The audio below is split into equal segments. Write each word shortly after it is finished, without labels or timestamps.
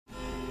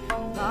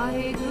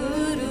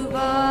ਵਾਹਿਗੁਰੂ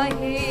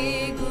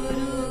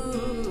ਵਾਹਿਗੁਰੂ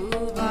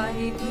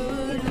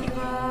ਵਾਹਿਗੁਰੂ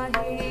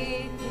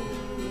ਵਾਹਿਗੁਰੂ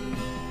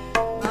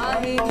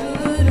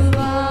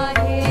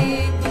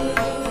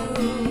ਵਾਹਿਗੁਰੂ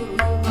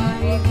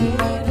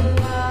ਵਾਹਿਗੁਰੂ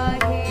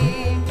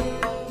ਵਾਹਿਗੁਰੂ।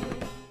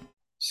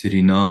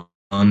 श्री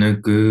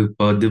नानक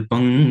पद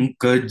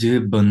पंकज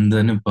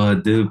बंधन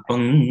पद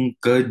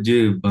पंकज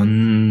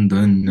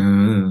बंधन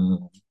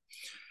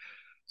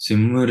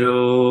सिमरो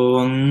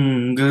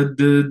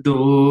अंगद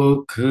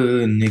दोख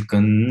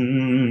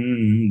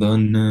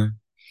निकंदन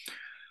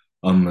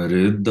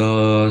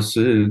अमरदास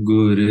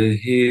गुर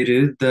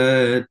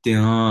हृदय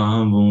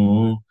त्यामो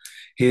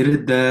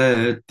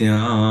हृदय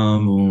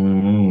त्यामो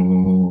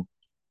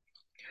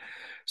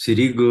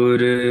श्री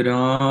गुरु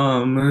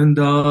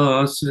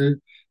रामदास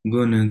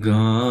गुण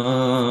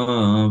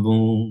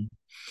गावो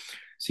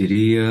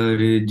श्री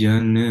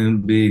अर्जन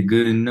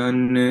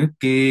बिघनन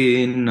के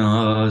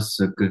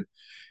नासक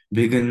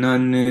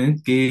बिघनन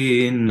के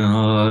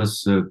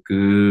नासक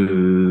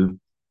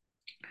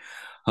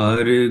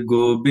हर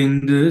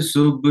गोबिंद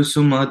शुभ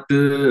सुमत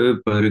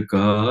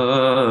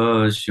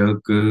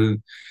प्रकाशक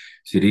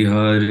श्री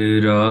हरि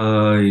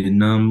राय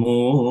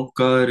नमो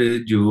कर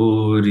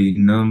जोरी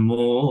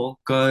नमो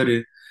कर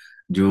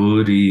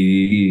जोरी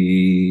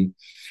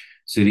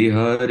श्री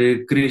हरि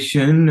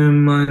कृष्ण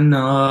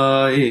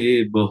मनाए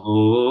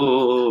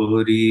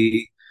बहोरी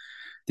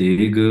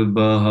तेग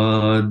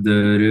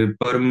बहादुर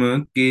परम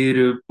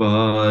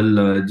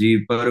कृपाला जी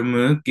परम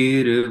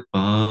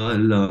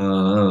कृपाला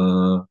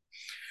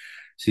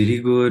श्री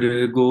गुरु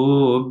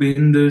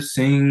गोबिंद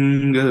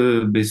सिंह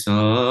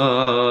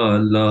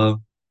बिसाला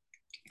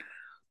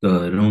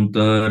तरु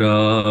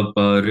तरा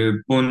पर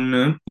पुन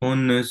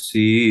पुन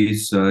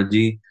सीसा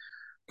जी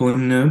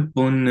पुन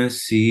पुन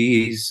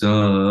सीसा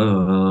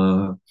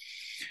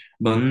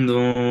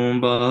बंदों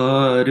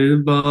बार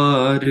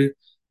बार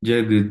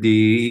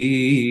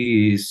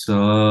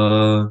जगदीसा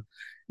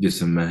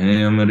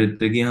जिसमें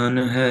अमृत ज्ञान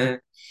है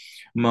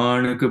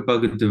माणक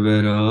भगत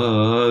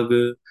वैराग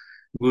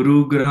गुरु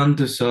ग्रंथ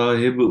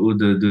साहिब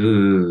उदद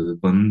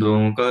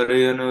बंदों कर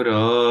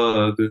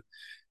अनुराग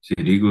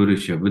श्री गुरु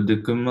शब्द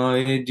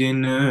कमाए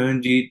जिन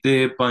जीते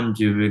पंच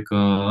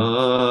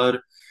विकार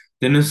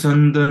तिन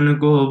संतन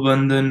को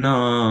बंदना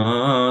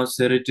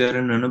सिर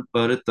चरणन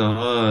पर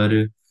तार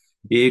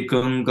एक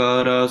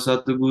ओंकारा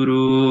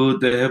सतगुरु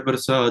तह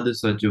प्रसाद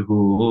सच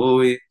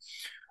होए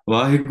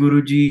वाहिगुरु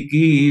जी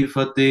की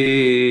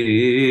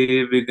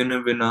फतेह विघ्न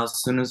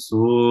विनाशन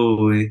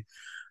सोए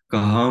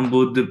कहाँ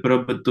बुद्ध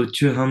प्रभ तुच्छ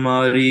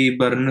हमारी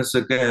बरन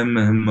सकै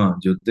महिमा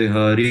जो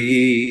तिहारी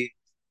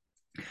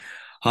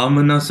हम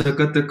न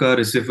सकत कर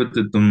सिफत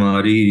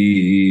तुम्हारी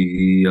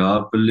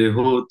आप ले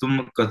हो तुम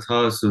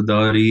कथा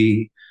सुधारी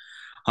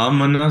हम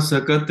न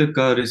सकत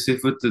कर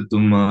सिफत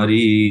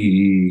तुम्हारी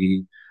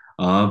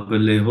आप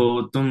ले हो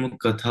तुम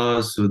कथा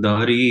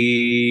सुधारी।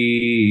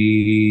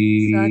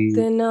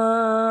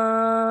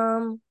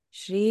 ਸਤਨਾਮ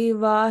ਸ਼੍ਰੀ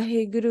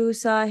ਵਾਹਿਗੁਰੂ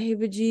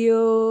ਸਾਹਿਬ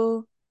ਜੀਓ।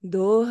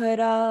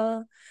 ਦੋਹਰਾ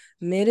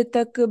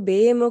ਮਿਰਤਕ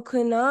ਬੇਮੁਖ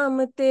ਨਾਮ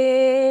ਤੇ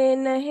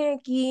ਨਹਿ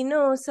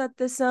ਕੀਨੋ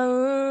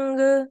ਸਤਸੰਗ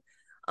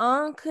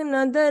ਆਂਖ ਨ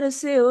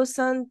ਦਰਸਿਓ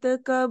ਸੰਤ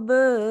ਕਬ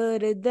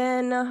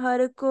ਹਿਰਦੈ ਨ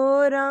ਹਰ ਕੋ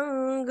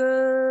ਰੰਗ।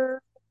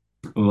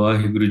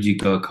 ਵਾਹਿਗੁਰੂ ਜੀ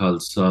ਕਾ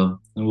ਖਾਲਸਾ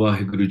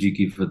ਵਾਹਿਗੁਰੂ ਜੀ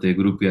ਕੀ ਫਤਿਹ।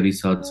 ਗੁਰੂ ਪਿਆਰੀ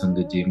ਸਾਧ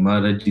ਸੰਗਤ ਜੀ,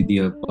 ਮਹਾਰਾਜ ਜੀ ਦੀ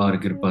ਅਪਾਰ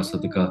ਕਿਰਪਾ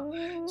ਸਦਕਾ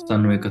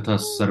ਸਾਨੂੰ ਇਹ ਕਥਾ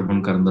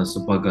ਸਰਵਣ ਕਰਨ ਦਾ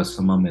ਸੁਭਾਗਾ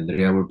ਸਮਾਂ ਮਿਲ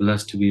ਰਿਹਾ। We're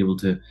blessed to be able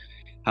to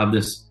have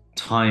this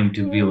time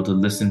to be able to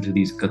listen to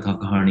these katha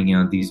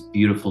kahaniyaan, these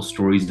beautiful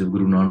stories of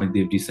Guru Nanak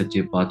Dev Ji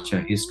Sache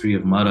Paatshah, history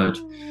of Maharaj,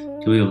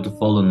 to be able to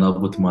fall in love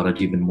with Maharaj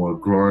even more,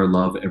 grow our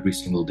love every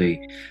single day.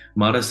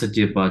 Maharaj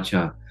Sache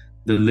Paatshah,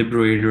 the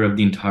liberator of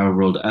the entire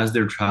world, as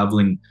they're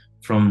traveling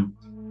from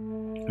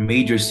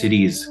major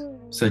cities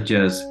such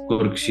as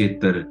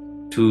Kurukshetra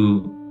to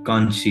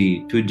Kanchi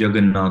to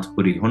Jagannath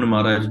Puri. Hun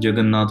Maharaj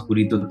Jagannath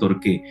Puri to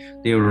Turke,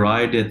 they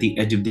arrived at the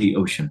edge of the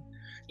ocean.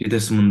 ਜਿੱਥੇ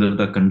ਸਮੁੰਦਰ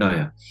ਦਾ ਕੰਢਾ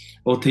ਆ,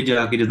 ਉੱਥੇ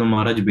ਜਾ ਕੇ ਜਦੋਂ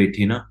ਮਹਾਰਾਜ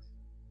ਬੈਠੇ ਨਾ,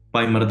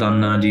 ਭਾਈ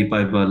ਮਰਦਾਨਾ ਜੀ,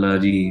 ਭਾਈ ਬਾਲਾ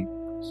ਜੀ,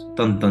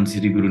 ਧੰਨ ਧੰਨ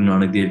ਸ੍ਰੀ ਗੁਰੂ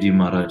ਨਾਨਕ ਦੇਵ ਜੀ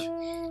ਮਹਾਰਾਜ,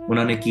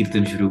 ਉਹਨਾਂ ਨੇ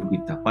ਕੀਰਤਨ ਸ਼ੁਰੂ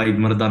ਕੀਤਾ। ਭਾਈ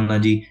Mardana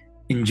ji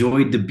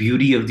enjoyed the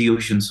beauty of the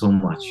ocean so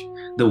much.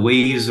 The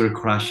waves were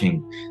crashing,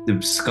 the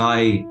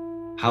sky,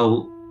 how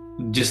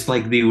just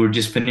like they were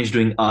just finished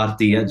doing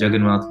aarti at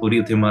Jagannath Puri,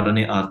 uthe Maharaj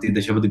ne aarti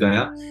da shabad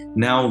gaya.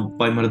 Now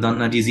Bhai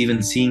Mardana ji is even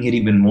seeing it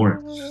even more.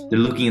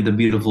 They're looking at the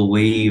beautiful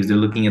waves,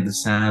 they're looking at the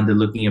sand,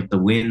 they're looking at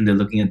the wind,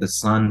 they're looking at the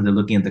sun, they're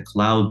looking at the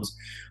clouds.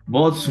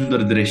 Bahut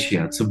sundar drishya,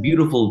 it's a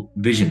beautiful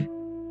vision.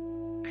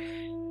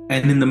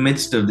 And in the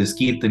midst of this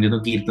kirtan,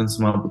 kirtan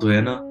samapt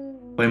hoya na,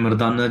 Bhai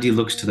Mardana ji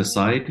looks to the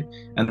side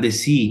and they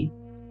see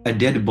a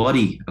dead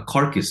body, a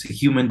carcass, a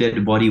human dead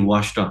body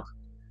washed up.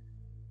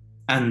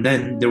 And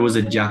then there was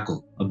a jackal,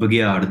 a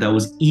bagyard, that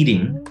was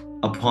eating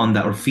upon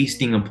that or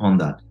feasting upon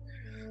that.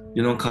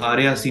 Kha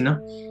ਰਿਹਾ ਸੀ ਨਾ।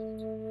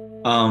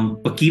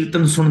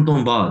 Kirtan sun ਤੋਂ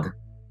ਬਾਅਦ,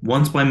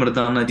 once Bhai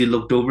Mardana ji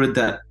looked over it,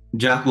 that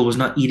jackal was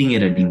not eating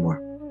it anymore.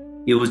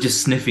 It was just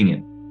sniffing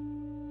it.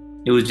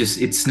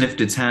 It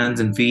sniffed its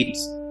hands and feet,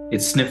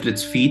 it sniffed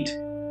its feet,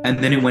 and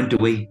then it went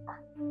away.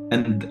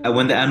 And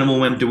when the animal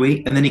went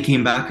away, and then it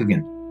came back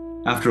again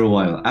after a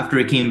while. After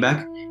it came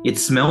back, it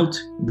smelt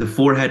the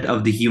forehead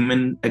of the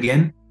human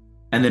again,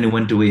 and then it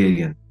went away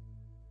again.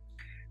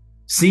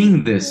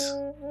 Seeing this,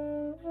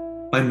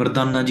 Bhai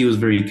Mardana ji was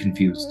very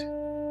confused.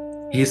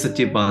 Hey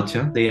Sache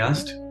Badshah, they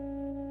asked,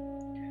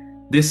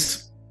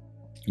 this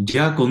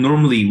jackal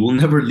normally will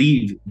never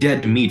leave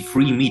dead meat,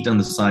 free meat on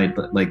the side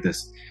like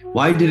this.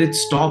 Why did it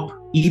stop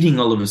eating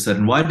all of a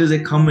sudden? Why does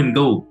it come and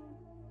go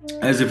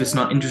as if it's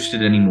not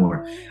interested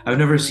anymore? I've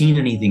never seen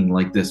anything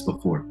like this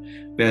before.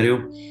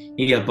 Pyareo,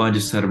 ye aapa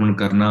just sarvan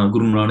karna.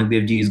 Guru Nanak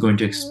Dev Ji is going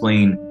to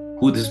explain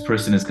who this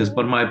person is, because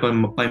Bhai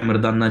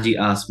Mardana Ji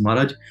asked,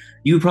 Maharaj,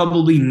 you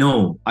probably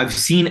know, I've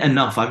seen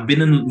enough, I've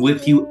been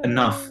with you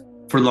enough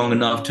for long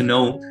enough to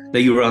know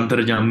that you are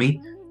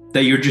Antarjami,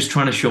 that you're just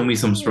trying to show me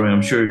some story.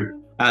 I'm sure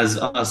as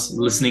us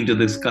listening to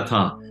this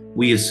katha,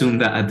 we assume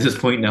that at this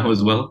point now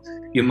as well.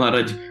 Yeah,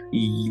 Maharaj,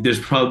 there's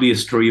probably a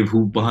story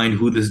of behind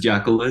who this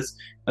jackal is.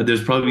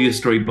 There's probably a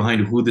story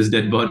behind who this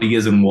dead body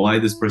is and why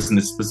this person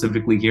is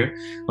specifically here.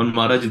 And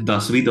Maharaj,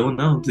 dasvi don't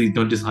know. Please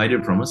don't just hide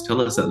it from us. Tell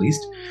us at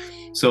least.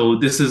 So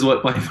this is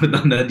what Bhai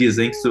Mardana Ji is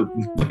saying. So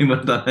Bhai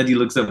Mardana Ji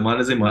looks at Maharaj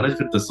and says, Maharaj,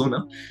 fir taso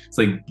na. It's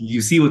like,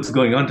 you see what's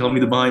going on. Tell me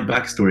the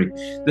backstory.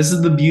 This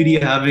is the beauty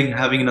of having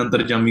an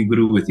Antarjami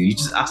Guru with you. You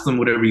just ask them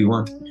whatever you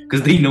want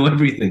because they know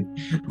everything.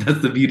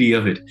 That's the beauty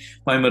of it.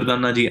 Bhai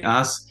Mardana Ji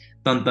asks,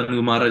 Tan Tan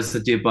Maharaj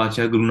Sache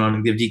Pacha Guru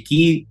Nanak Dev Ji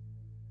ki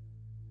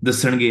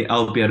ਦੱਸਣਗੇ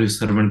ਆਓ ਪਿਆਰੇ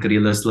ਸਰਵਣ ਕਰੀਏ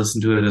let's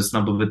listen to it ਰਸਨਾ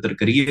ਪਵਿੱਤਰ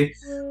ਕਰੀਏ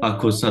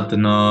ਆਖੋ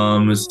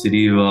ਸਤਨਾਮ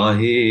ਸ੍ਰੀ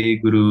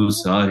ਵਾਹਿਗੁਰੂ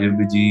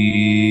ਸਾਹਿਬ ਜੀ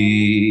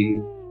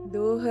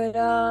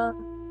दोहरा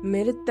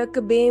मृतक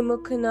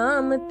बेमुख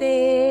नाम ते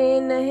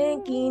नहे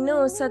कीनो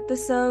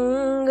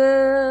सतसंग।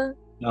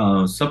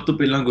 ਸਭ ਤੋਂ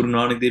ਪਹਿਲਾਂ ਗੁਰੂ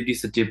ਨਾਨਕ ਦੇਵ ਜੀ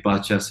ਸੱਚੇ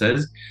ਪਾਤਸ਼ਾਹ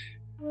says,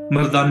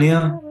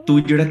 ਮਰਦਾਨਿਆ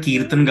ਤੂੰ ਜਿਹੜਾ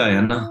ਕੀਰਤਨ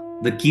ਗਾਇਆ ਨਾ,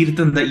 the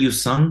kirtan that you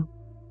sung,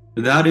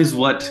 that is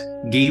what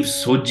gave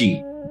soji,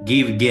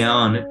 gave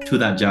gyan to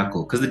that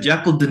jackal, because the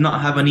jackal did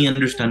not have any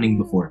understanding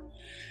before.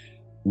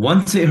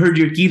 Once it heard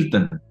your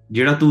kirtan,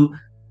 ਜਿਹੜਾ ਤੂੰ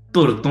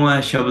ਧੁਰ ਤੋਂ ਆ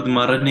ਸ਼ਬਦ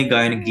ਮਹਾਰਾਜ ਨੇ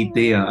ਗਾਇਨ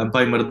ਕੀਤੇ ਆ,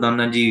 ਭਾਈ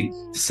Mardana ji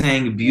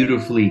sang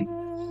beautifully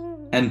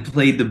and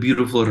played the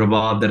beautiful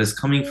rabab that is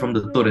coming from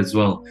the tur as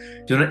well.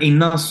 ਜਦੋਂ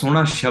ਇੰਨਾ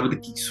ਸੋਹਣਾ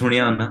ਸ਼ਬਦ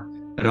ਸੁਣਿਆ ਨਾ,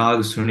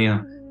 ਰਾਗ ਸੁਣਿਆ,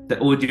 ਤੇ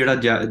ਉਹ ਜਿਹੜਾ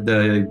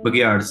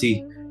ਬਗਿਆੜ ਸੀ,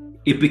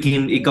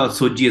 it got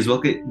soji as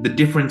well, the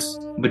difference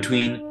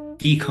between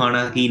ki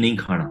khana, ki nahi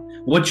khana.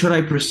 What should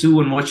I pursue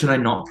and what should I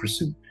not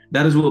pursue?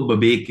 That is what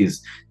babek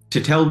is.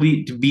 To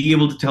be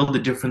able to tell the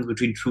difference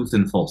between truth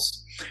and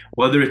false.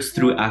 Whether it's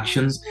through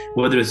actions,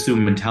 whether it's through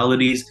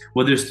mentalities,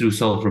 whether it's through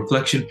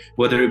self-reflection,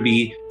 whether it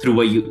be through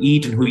what you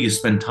eat and who you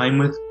spend time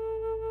with.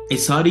 A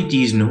sari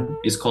cheez no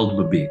is called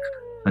babek.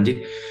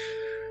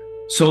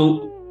 So,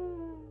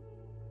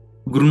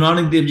 Guru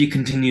Nanak Dev Ji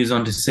continues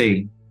on to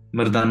say,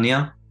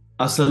 Mardanya,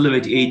 asal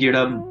vich eh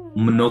jehda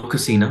manukh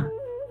si na,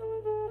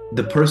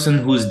 the person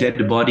whose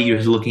dead body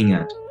you're looking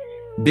at,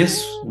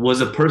 this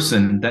was a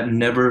person that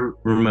never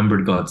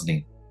remembered God's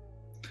name.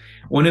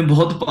 ਉਹਨੇ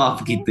ਬਹੁਤ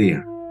ਪਾਪ ਕੀਤੇ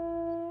ਆ,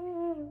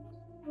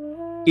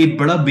 ਇਹ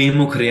ਬੜਾ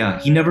ਬੇਮੁਖ ਰਿਹਾ,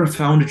 he never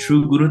found a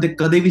true guru, ਤੇ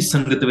ਕਦੇ ਵੀ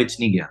ਸੰਗਤ ਵਿੱਚ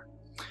ਨਹੀਂ ਗਿਆ.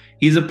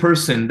 He's a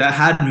person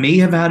that may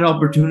have had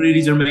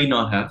opportunities or may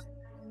not have,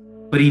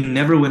 but he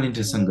never went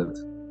into sangat.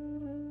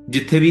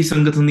 ਜਿੱਥੇ ਵੀ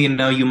ਸੰਗਤ ਹੁੰਦੀ, and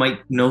now you might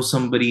know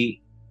somebody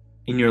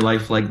in your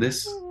life like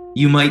this.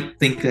 You might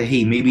think that,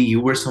 hey, maybe you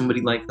were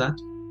somebody like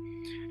that.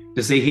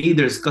 To say, hey,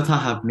 there's katha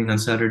happening on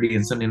Saturday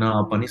and Sunday,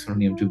 no,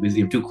 I'm too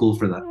busy, I'm too cool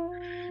for that.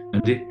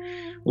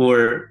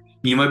 Or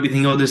you might be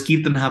thinking, oh, there's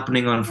kirtan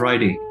happening on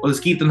Friday, oh,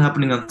 there's kirtan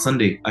happening on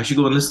Sunday, I should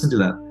go and listen to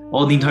that.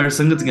 Oh, the entire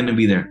sangat's going to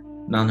be there.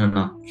 No,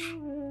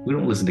 we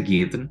don't listen to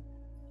kirtan,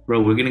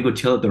 bro. We're going to go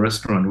chill at the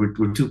restaurant.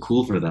 We're too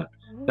cool for that.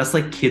 That's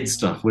like kid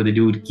stuff where they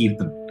do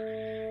kirtan.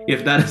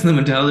 If that is the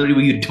mentality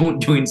where you don't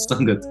join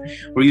sangat,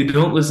 where you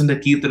don't listen to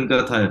kirtan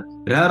katha,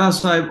 Rara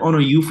Sahib, oh no,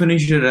 you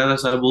finish it, Rara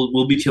Sahib,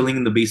 we'll be chilling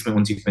in the basement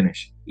once you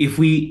finish. If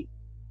we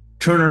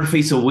turn our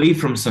face away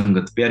from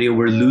sangat, Pyareo,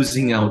 we're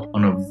losing out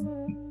on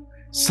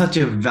such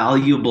a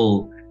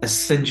valuable,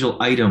 essential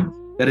item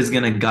that is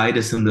going to guide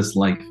us in this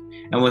life.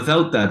 And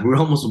without that, we're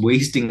almost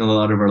wasting a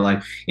lot of our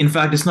life. In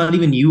fact, it's not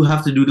even you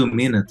have to do the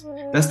minute.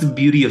 That's the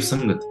beauty of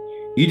sangat.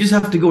 You just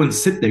have to go and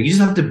sit there. You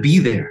just have to be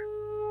there.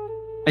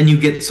 And you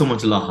get so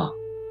much laha.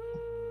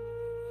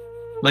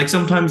 Like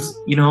sometimes,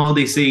 you know how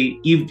they say,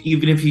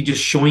 even if you're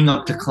just showing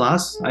up to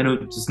class, I know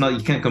it's not,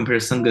 you can't compare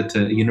Sangat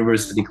to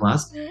university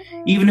class.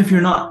 Even if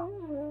you're not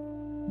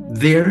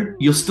there,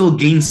 you'll still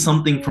gain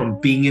something from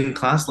being in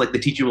class. Like the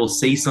teacher will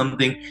say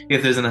something,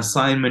 if there's an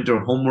assignment or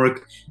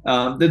homework,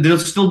 there'll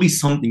still be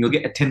something. You'll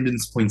get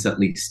attendance points at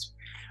least.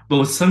 But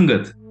with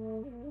Sangat,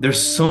 there's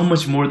so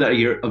much more that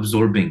you're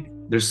absorbing.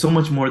 There's so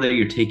much more that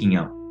you're taking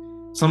out.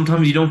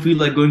 Sometimes you don't feel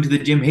like going to the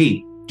gym.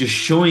 Hey, just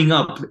showing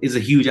up is a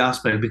huge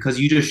aspect, because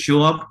you just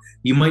show up,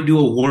 you might do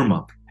a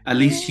warm-up. At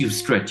least you've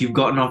stretched, you've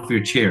gotten off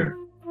your chair.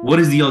 What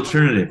is the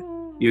alternative?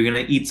 You're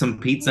going to eat some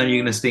pizza and you're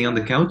going to stay on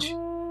the couch?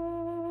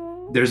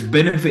 There's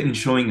benefit in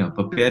showing up.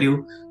 But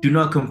Pyareo, do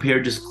not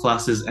compare just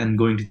classes and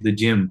going to the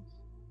gym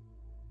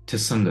to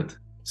Sangat.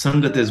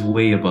 Sangat is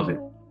way above it.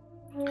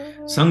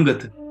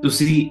 Sangat, to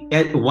see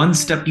at one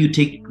step you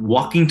take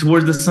walking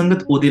towards the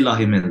Sangat, ode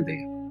lahe milde.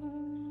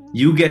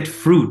 You get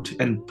fruit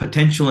and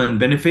potential and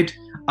benefit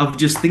of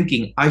just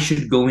thinking, I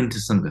should go into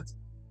Sangat.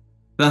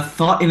 That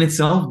thought in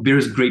itself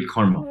bears great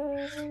karma.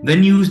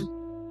 Then you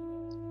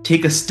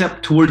take a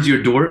step towards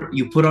your door,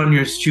 you put on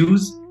your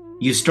shoes,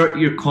 you start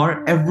your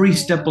car, every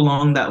step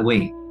along that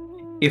way.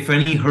 If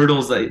any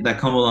hurdles that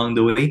come along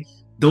the way,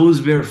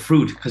 those bear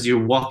fruit because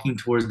you're walking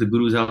towards the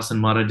Guru's house and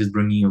Maharaj is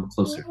bringing you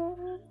closer.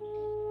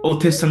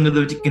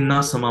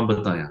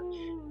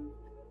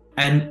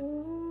 And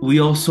we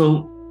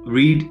also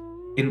read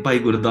in Bhai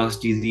Gurdas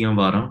ji ਦੀਆਂ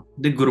ਵਾਰਾਂ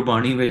ਤੇ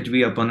ਗੁਰਬਾਣੀ ਵਿੱਚ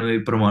ਵੀ ਆਪਾਂ ਨੂੰ ਇਹ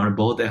ਪ੍ਰਮਾਣ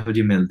ਬਹੁਤ ਇਹੋ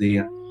ਜਿਹੇ ਮਿਲਦੇ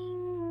ਆ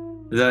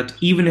that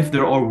even if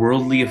there are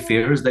worldly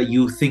affairs that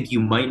you think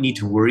you might need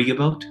to worry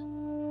about,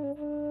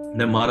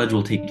 then Maharaj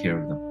will take care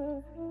of them.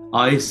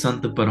 Aye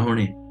Sant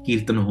Parhone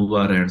Kirtan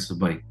Huwa Rahan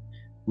Sabai.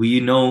 We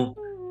know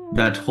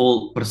that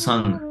whole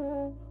prasang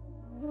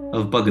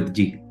of Bhagat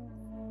ji.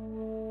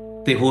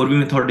 ਤੇ ਹੋਰ ਵੀ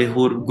ਮੈਂ ਤੁਹਾਡੇ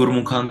ਹੋਰ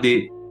ਗੁਰਮੁਖਾਂ ਦੇ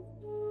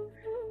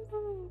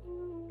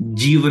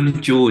ਜੀਵਨ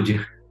ਚੋਜ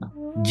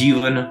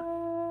ਜੀਵਨ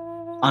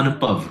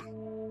ਅਨੁਭਵ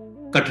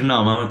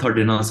ਘਟਨਾਵਾਂ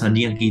ਤੁਹਾਡੇ ਨਾਲ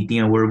ਸਾਂਝੀਆਂ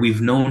ਕੀਤੀਆਂ where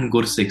we've known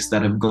Gursikhs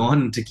that have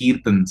gone to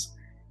Kirtans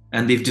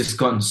and they've just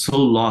gotten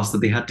so lost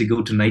that they had to go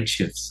to night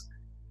shifts.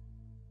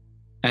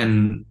 And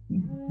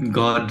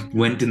God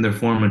went in their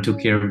form and took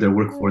care of their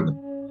work for them.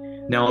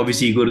 Now,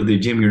 obviously, you go to the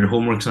gym, your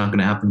homework's not going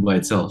to happen by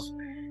itself.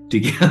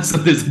 So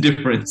there's a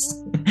difference.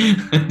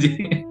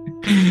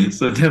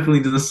 So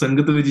definitely to the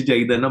Sangat vich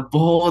jaida na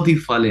bahut hi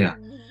phal a.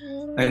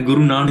 And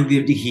Guru Nanak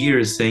Dev Ji here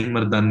is saying,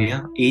 Mardanya,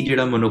 eh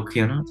jehda manukh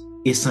hai na,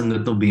 eh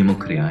Sangat to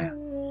bemukh reha hai.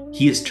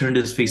 He has turned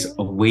his face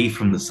away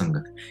from the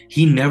Sangat.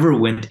 He never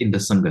went into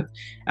Sangat.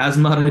 As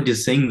Maharaj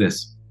is saying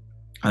this,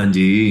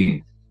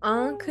 Anji.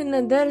 आंख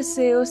नदर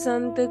से ओ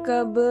संत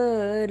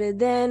cover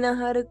then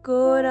हर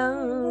को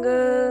रंग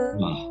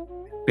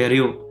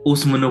ਪਿਆਰਿਓ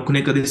ਉਸ ਮਨੁੱਖ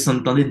ਨੇ ਕਦੇ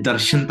ਸੰਤਾਂ ਦੇ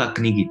ਦਰਸ਼ਨ ਤੱਕ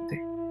ਨਹੀਂ ਕੀਤੇ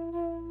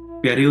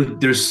ਪਿਆਰਿਓ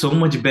there's so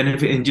much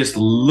benefit in just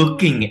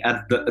looking at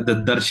the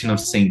darshan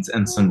of saints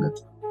and sangat.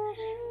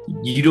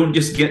 You don't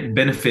just get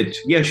benefit.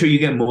 Yeah, sure, you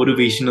get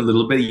motivation a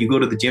little bit. You go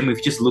to the gym,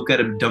 if you just look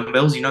at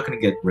dumbbells, you're not going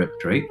to get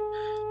ripped, right?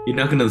 You're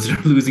not going to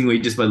start losing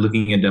weight just by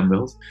looking at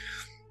dumbbells.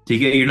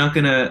 You're not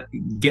going to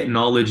get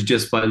knowledge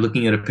just by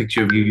looking at a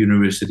picture of your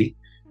university.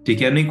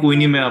 ठीक है नहीं कोई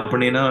नहीं मैं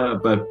अपने ना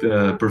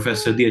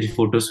professor दी आज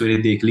photo सवेरे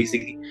देख ली सी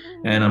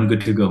and I'm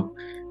good to go.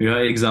 मेरा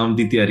एग्जाम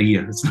दी तैयारी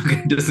है. It's not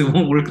going to, it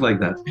won't work like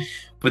that.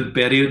 But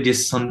प्यारे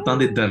जिस संतां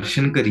दे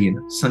दर्शन करिए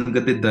ना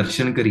संगत दे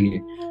दर्शन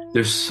करिए,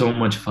 there's so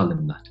much fun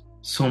in that.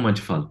 So much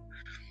fun.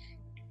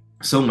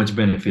 So much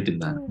benefit in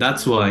that.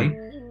 That's why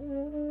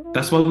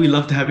we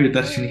love to have your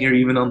darshan here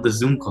even on the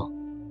Zoom call.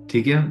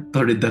 ठीक है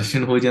थोड़े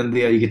दर्शन हो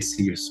जाते हैं, you get to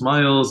see your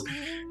smiles.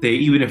 They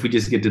even if we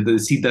just get to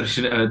see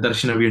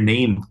darshan of your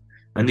name,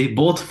 and they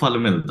ਬਹੁਤ ਫਲ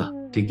ਮਿਲਦਾ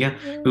ਠੀਕ ਹੈ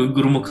ਕਿਉਂਕਿ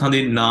ਗੁਰਮੁਖਾਂ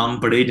ਦੇ ਨਾਮ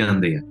ਪੜੇ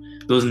ਜਾਂਦੇ ਆ.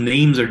 Those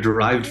names are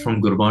derived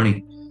from Gurbani.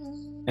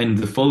 And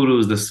the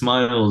photos, the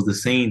smiles, the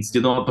saints,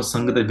 ਜਦੋਂ ਆਪਾਂ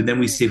ਸੰਗਤ then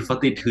we say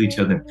fateh to each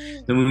other,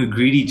 then we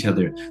greet each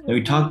other, then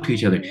we talk to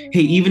each other.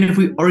 Hey, even if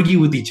we argue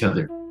with each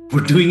other,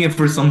 we're doing it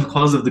for some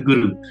cause of the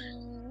Guru.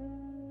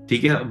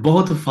 ਠੀਕ ਹੈ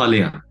ਬਹੁਤ ਫਲ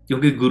ਆ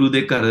ਕਿਉਂਕਿ ਗੁਰੂ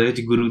ਦੇ ਘਰ ਦੇ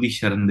ਵਿੱਚ ਗੁਰੂ ਦੀ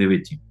ਸ਼ਰਨ ਦੇ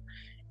ਵਿੱਚ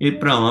ਇਹ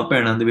ਭਰਾਵਾਂ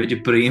ਭੈਣਾਂ ਦੇ ਵਿੱਚ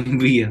ਪ੍ਰੇਮ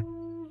ਵੀ ਆ.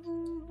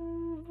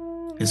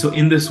 And so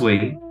in this way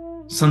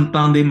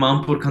ਸੰਤਾਂ ਦੇ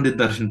ਮਹਾਂਪੁਰਖਾਂ ਦੇ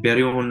ਦਰਸ਼ਨ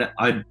ਪਿਆਰਿਓ ਹੁਣ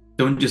I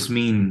don't just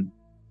mean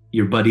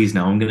your buddies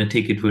now, I'm going to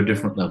take it to a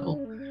different level.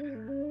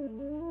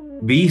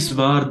 20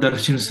 बार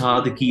दर्शन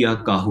साध किया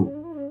काहू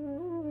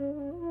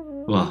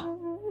वाह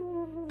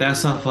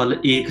तैसा फल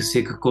एक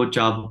सिख को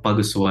चाप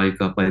पग सुआए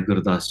का Bhai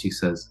Gurdas ji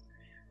says.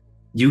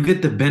 You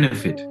get the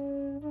benefit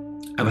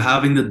of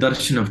having the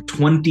darshan of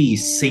 20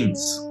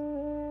 saints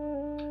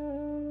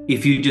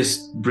if you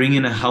just bring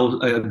in a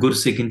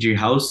Gursikh into your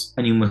house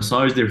and you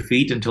massage their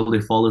feet until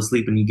they fall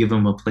asleep and you give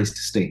them a place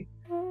to stay.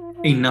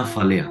 Enough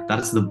alaya.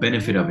 That's the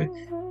benefit of it.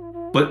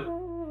 But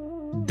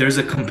there's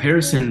a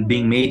comparison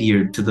being made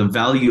here to the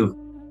value of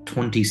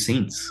 20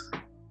 saints.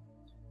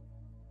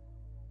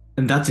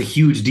 And that's a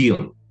huge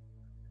deal.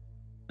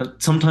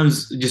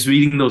 Sometimes just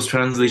reading those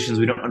translations,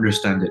 we don't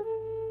understand it.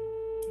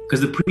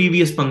 Because the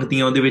previous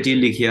panktiyan de vich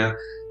likhya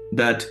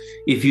that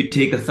if you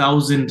take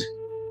 1,000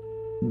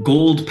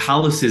 gold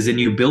palaces and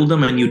you build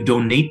them and you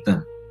donate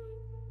them,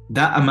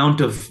 that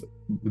amount of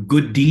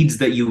good deeds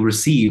that you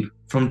receive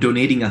from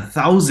donating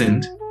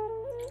 1,000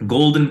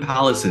 golden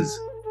palaces,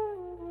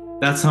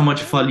 that's how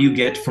much fal you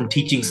get from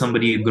teaching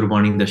somebody a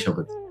Gurbani da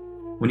Shabad.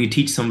 When you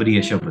teach somebody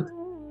a Shabad.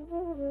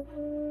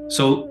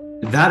 So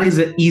that is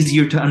an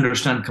easier to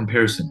understand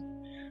comparison.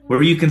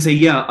 Where you can say,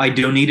 yeah, I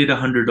donated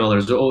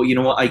 $100, or oh, you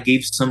know what, I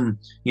gave some,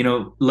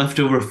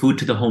 leftover food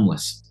to the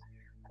homeless.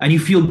 And you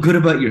feel good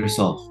about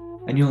yourself.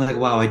 And you're like,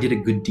 wow, I did a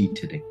good deed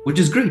today. Which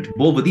is great.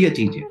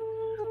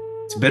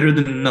 It's better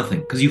than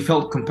nothing because you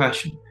felt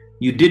compassion.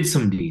 You did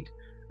some deed.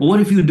 But what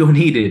if you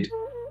donated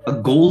a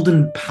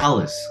golden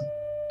palace?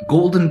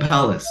 Golden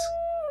palace.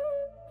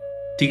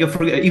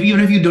 Even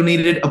if you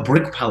donated a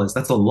brick palace,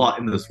 that's a lot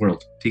in this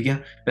world.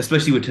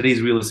 Especially with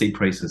today's real estate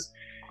prices.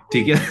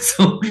 ठीक है?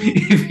 So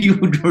if you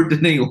were to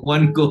name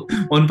one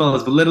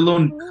palace, but let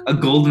alone a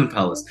golden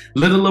palace,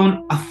 let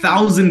alone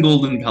 1,000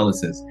 golden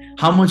palaces,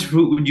 how much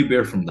fruit would you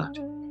bear from that?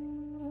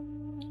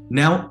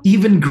 Now,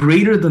 even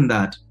greater than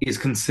that is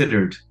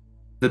considered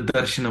the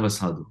darshan of a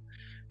sadhu.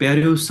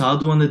 Pyareo,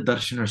 sadhu and the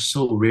darshan are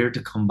so rare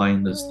to come by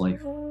in this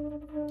life.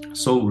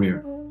 So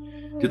rare.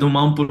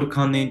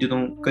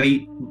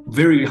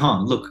 Very,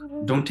 look,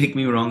 don't take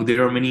me wrong,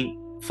 there are many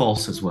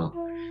false as well.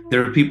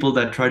 There are people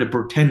that try to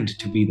pretend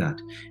to be that.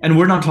 And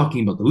we're not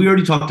talking about that. We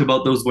already talked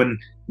about those when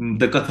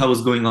the katha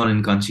was going on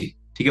in Kanchi.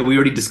 We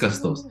already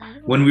discussed those.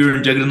 When we were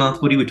in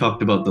Jagannath Puri, we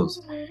talked about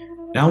those.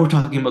 Now we're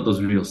talking about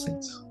those real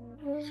saints.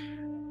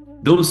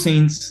 Those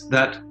saints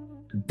that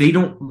they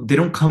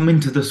don't come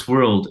into this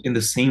world in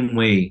the same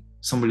way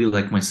somebody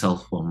like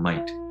myself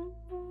might.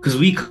 Because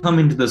we come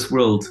into this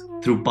world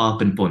through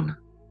pap and pun.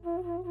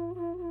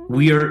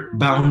 We are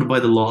bound by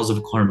the laws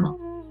of karma.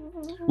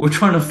 We're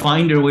trying to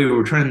find our way,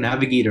 we're trying to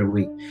navigate our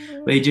way.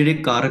 They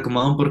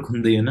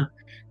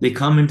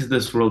come into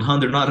this world,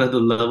 they're not at the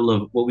level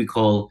of what we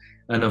call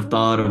an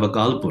avatar of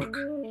Akal Purkh.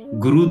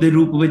 Guru de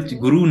roop vich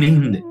Guru nahi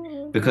hunde,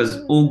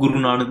 because oh Guru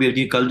Nanak Dev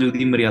Ji Kal Yug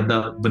di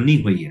Maryada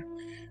banni hui hai.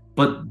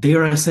 But they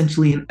are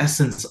essentially an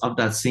essence of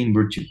that same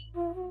virtue,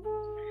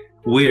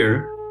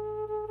 where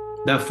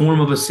that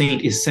form of a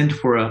saint is sent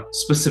for a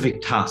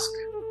specific task.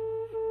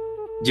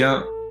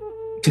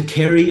 To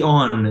carry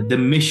on the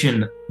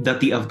mission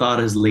that the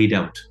avatar has laid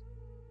out.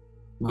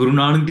 Guru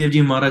Nanak Dev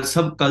Ji Maharaj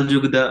sab Kal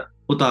Yug da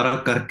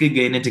utara karke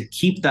gaye to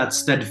keep that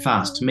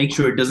steadfast, to make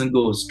sure it doesn't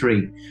go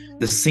astray.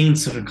 The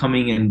saints are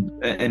coming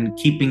and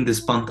keeping this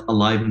panth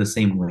alive in the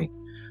same way.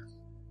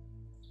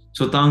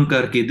 So taan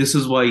karke, this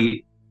is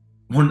why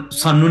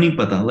ਸਾਨੂੰ ਨਹੀਂ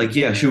ਪਤਾ, like,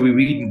 yeah, sure, we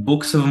read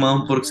books of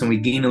Mahapurukhs and we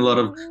gain a lot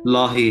of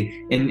lahe,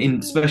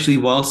 and especially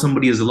while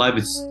somebody is alive,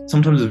 it's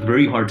sometimes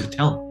very hard to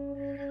tell.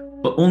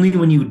 But only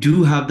when you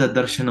do have that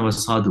darshan of a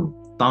sadhu,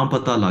 taan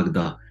pata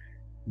lagda,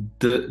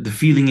 the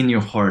feeling in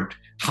your heart,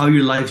 how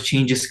your life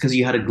changes because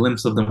you had a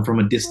glimpse of them from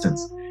a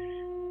distance.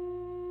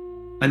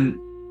 And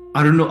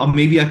I don't know,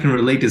 maybe I can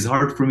relate. It's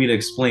hard for me to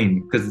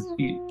explain because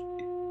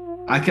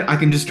I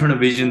can just turn a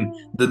vision,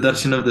 the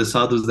darshan of the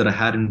sadhus that I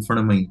had in front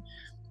of me,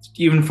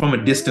 even from a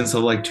distance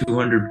of like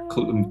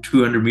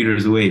 200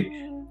 meters away.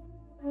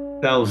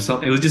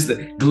 It was just a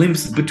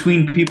glimpse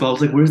between people. I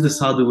was like, where's the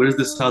sadhu? Where's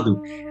the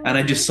sadhu? And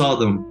I just saw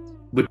them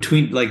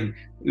between, like,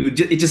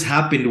 it just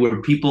happened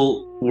where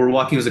people were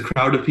walking. It was a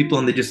crowd of people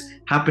and they just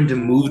happened to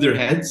move their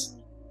heads,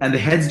 and the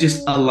heads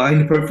just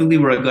aligned perfectly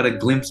where I got a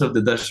glimpse of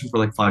the darshan for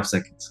like 5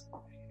 seconds.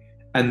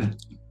 And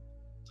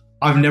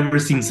I've never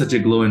seen such a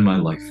glow in my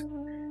life.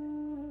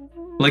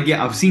 Like,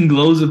 yeah, I've seen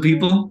glows of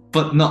people,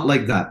 but not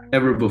like that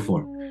ever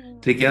before.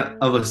 To get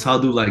of a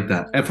sadhu like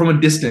that. And from a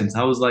distance,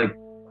 I was like,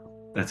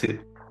 that's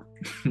it.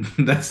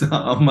 That's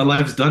my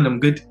life's done. I'm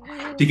good.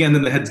 And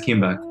then the heads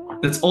came back.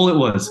 That's all it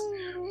was.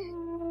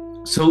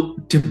 So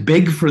to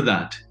beg for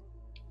that,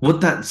 what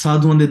that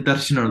sadhu and the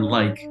darshan are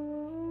like,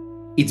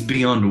 it's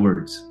beyond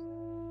words.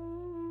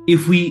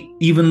 If we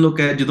even look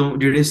at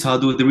jede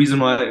sadhu, the reason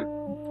why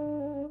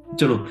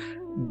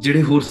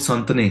jede hor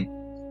sant ne,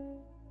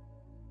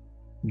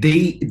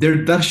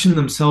 their darshan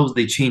themselves,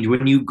 they change.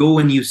 When you go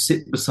and you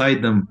sit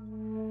beside them,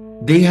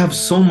 they have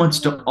so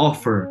much to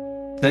offer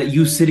that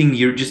you sitting,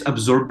 you're just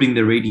absorbing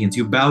the radiance.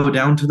 You bow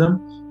down to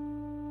them,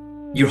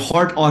 your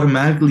heart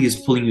automatically is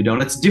pulling you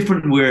down. It's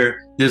different where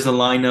there's a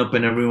lineup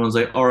and everyone's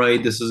like, all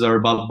right, this is our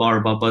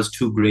Baba's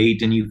too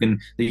great, and you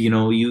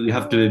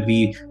have to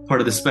be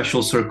part of the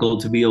special circle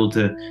to be able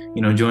to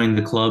join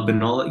the club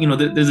and all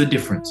that. There's a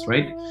difference,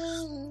 right?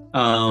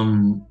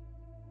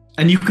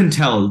 And you can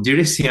tell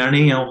ਜਿਹੜੇ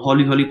ਸਿਆਣੇ ਆ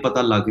ਹੌਲੀ ਹੌਲੀ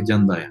ਪਤਾ ਲੱਗ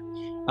ਜਾਂਦਾ ਹੈ,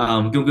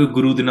 ਕਿਉਂਕਿ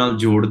ਗੁਰੂ ਦੇ ਨਾਲ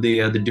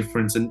ਜੋੜਦੇ ਆ the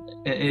difference, and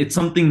it's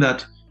something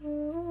that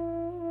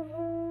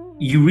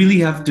you really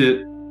have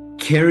to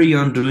carry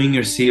on doing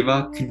your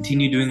seva,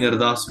 continue doing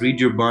ardas, read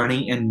your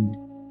bani, and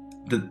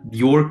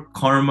your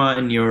karma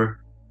and your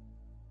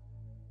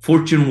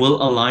fortune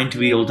will align to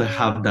be able to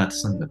have that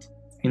sangat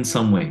in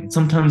some way.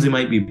 Sometimes it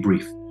might be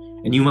brief,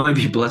 and you might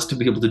be blessed to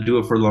be able to do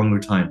it for a longer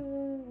time.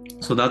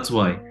 So that's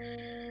why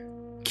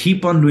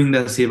keep on doing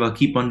that seva,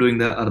 keep on doing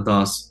that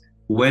ardas.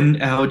 When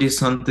Ahode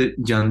Sant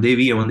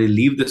Jandevi, when they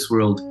leave this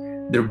world,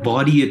 their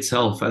body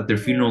itself at their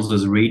funerals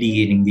is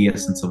radiating the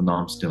essence of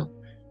Naam still.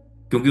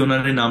 And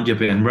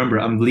remember,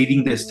 I'm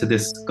leading this to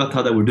this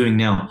katha that we're doing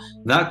now.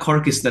 That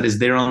carcass that is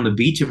there on the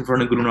beach in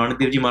front of Guru Nanak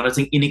Dev Ji Maharaj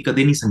Singh, inne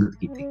kade nahi sangat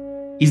ki thi.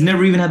 He's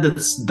never even had the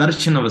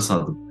darshan of a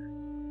sadhu.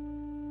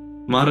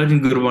 Maharaj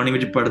in Gurbani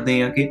vich padhde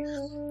hain ki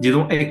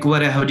ਜਦੋਂ ਇੱਕ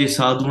ਵਾਰ ਇਹੋ ਜਿਹੇ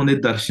ਸਾਧੂਆਂ ਦੇ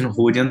ਦਰਸ਼ਨ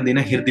ਹੋ ਜਾਂਦੇ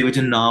ਨਾ, ਹਿਰਦੇ ਵਿੱਚ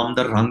ਨਾਮ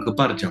ਦਾ ਰੰਗ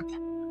ਭਰ ਜਾਂਦਾ.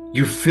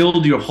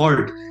 Your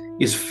heart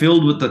is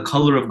filled with the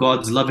color of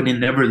God's love, and it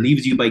never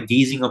leaves you by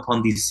gazing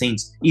upon these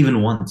saints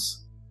even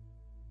once.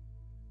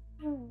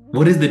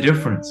 What is the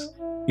difference?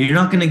 You're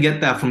not going to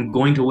get that from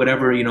going to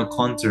whatever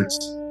concerts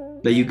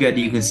that you get.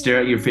 You can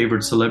stare at your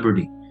favorite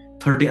celebrity.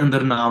 ਤੁਹਾਡੇ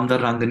ਅੰਦਰ ਨਾਮ ਦਾ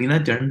ਰੰਗ ਨਹੀਂ ਨਾ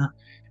ਚੜ੍ਹਨਾ,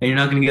 and you're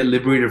not going to get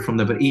liberated from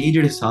that. But ਇਹ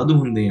ਜਿਹੜੇ ਸਾਧੂ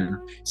ਹੁੰਦੇ ਆ,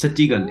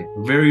 ਸੱਚੀ ਗੱਲ ਹੈ,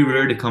 very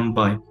rare to come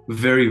by,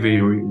 very very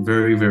very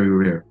very very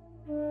rare.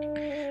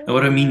 And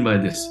what I mean by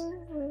this,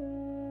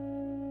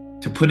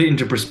 put it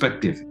into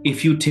perspective.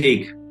 If you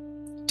take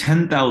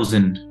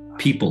 10,000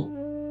 people,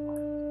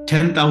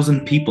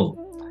 10,000 people,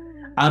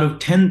 out of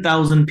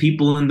 10,000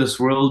 people in this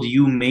world,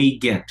 you may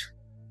get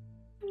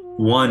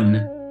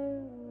one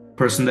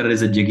person that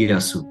is a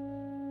jigyasu.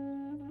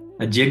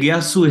 A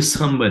jigyasu is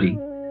somebody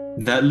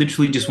that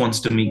literally just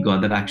wants to meet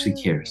God, that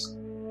actually cares,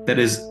 that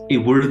is a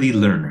worthy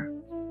learner.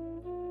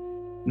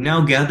 Now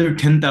gather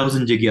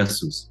 10,000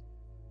 jigyasus.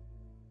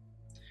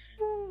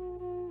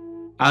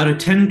 Out of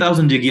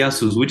 10,000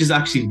 jigyasus, which is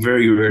actually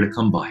very rare to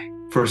come by,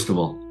 first of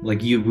all,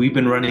 like we've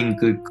been running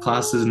good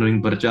classes,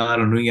 doing parchar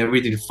and doing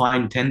everything to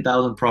find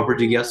 10,000 proper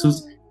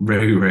jigyasus,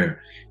 very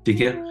rare. We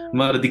do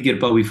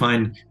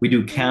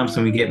camps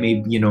and we get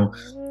maybe,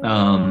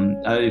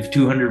 if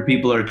 200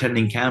 people are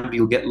attending camp,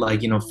 you'll get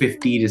like,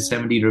 50 to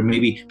 70 or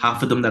maybe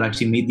half of them that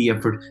actually made the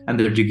effort and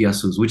they're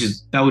jigyasus,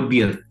 that would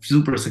be a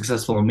super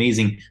successful,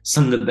 amazing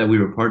sangat that we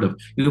were part of.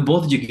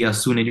 Both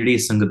jigyasu ne jehde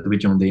sangat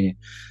vich aunde ne,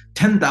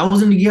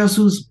 10,000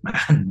 jigyasus,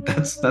 man,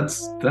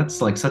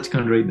 that's like such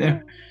kind right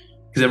there,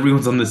 because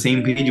everyone's on the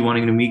same page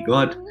wanting to meet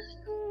God.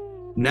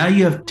 Now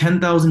you have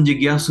 10,000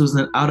 jigyasus,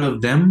 and out of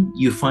them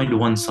you find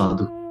one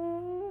sadhu.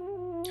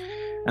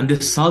 And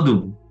this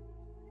sadhu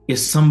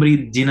is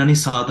somebody jinane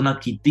sadhana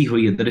kiti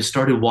hui hai, that has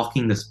started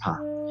walking this path,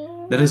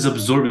 that has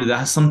absorbed it, that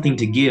has something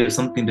to give,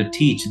 something to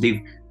teach.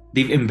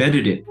 They've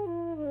embedded it.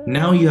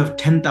 Now you have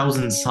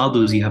 10,000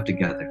 sadhus you have to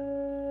gather.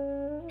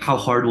 How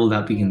hard will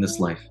that be in this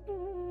life?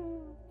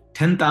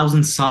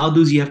 10,000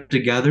 sadhus you have to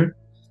gather.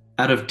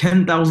 Out of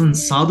 10,000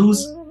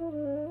 sadhus,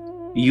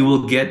 you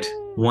will get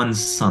one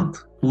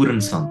sant,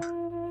 Puran sant.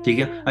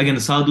 Again,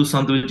 sadhu,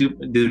 sant,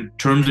 the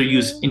terms are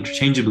used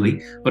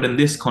interchangeably, but in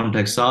this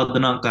context,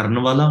 sadhana karna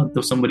wala,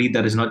 so somebody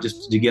that is not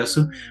just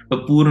jigyasu,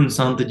 but Puran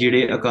sant,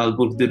 jehde akal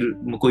purkh de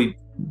koi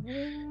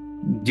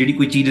jehdi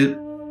koi cheez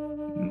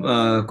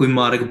koi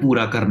marg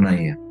pura karna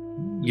hai,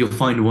 you'll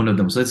find one of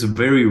them. So it's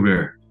very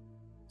rare.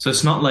 So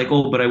it's not like,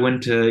 oh, but I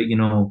went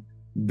to,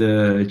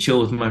 the chill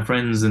with my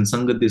friends and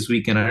Sangat this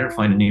weekend, I didn't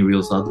find any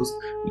real sadhus.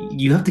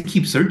 You have to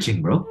keep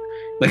searching, bro.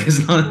 Like it's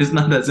not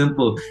that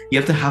simple. You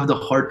have to have the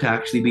heart to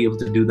actually be able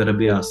to do that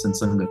abhyas and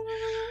Sangat.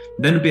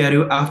 Then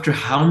pyareo, after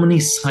how many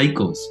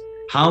cycles,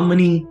 how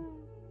many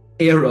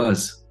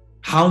eras,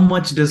 how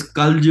much does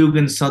Kaljug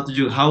and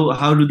Satyug,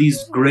 how do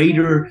these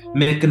greater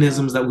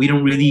mechanisms that we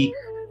don't really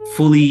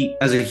fully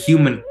as a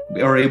human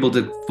are able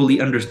to fully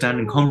understand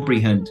and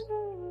comprehend,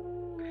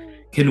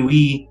 can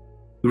we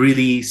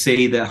really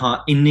say that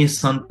inne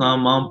santa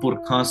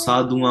mahampurkha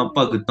sadhuan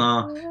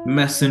bhagtan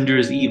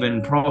messengers, even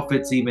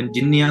prophets, even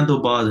jinniyan to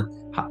baad,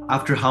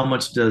 after how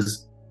much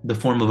does the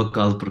form of a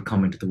kalpur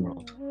come into the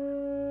world?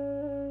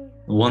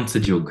 Once a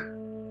jug,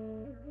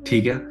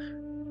 ठीक है,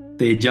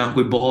 ते ਜਾਂ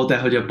ਕੋਈ ਬਹੁਤ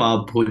ਇਹੋ ਜਿਹਾ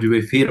ਪਾਪ ਹੋ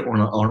ਜਾਵੇ ਫਿਰ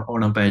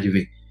ਆਉਣਾ ਪੈ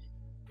ਜਾਵੇ,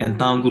 and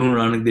ਤਾਂ Guru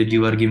Nanak Dev Ji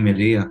ਵਰਗੇ ਮਿਲ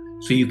ਰਹੇ ਆ.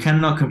 So you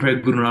cannot compare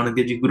Guru Nanak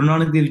Dev Ji. Guru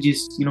Nanak Dev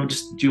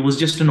Ji was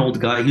just an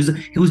old guy.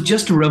 He was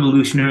just a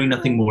revolutionary,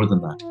 nothing more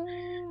than that.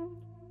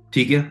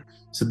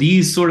 So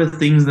these sort of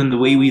things, and the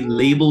way we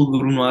label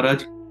Guru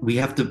Maharaj, we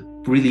have to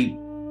really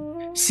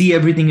see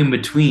everything in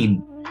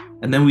between,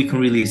 and then we can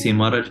really say,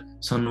 Maharaj,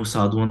 sanu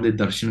sadhuan de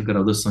darshan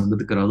kara do,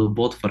 sangat kara do,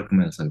 bahut fark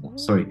mil sakda.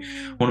 Sorry,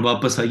 hun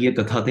wapas aaiye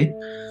katha te.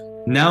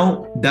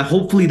 Now that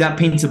hopefully that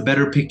paints a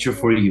better picture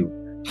for you,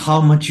 how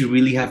much you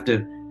really have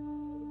to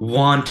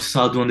want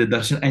sadhuan de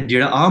darshan. And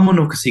jehda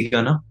amanuk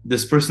siga na,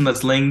 this person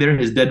that's laying there,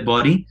 his dead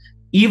body,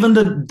 even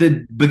the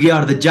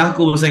Bagyar, the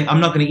jackal, was saying, I'm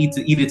not going to eat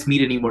its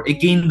meat anymore.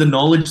 It gained the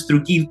knowledge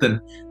through Kirtan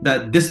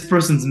that this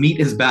person's meat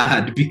is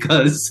bad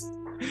because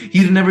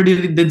he never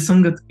did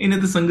Sangat. Inne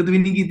the Sangat bhi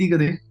nahi kiti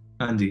kade.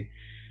 Hanji.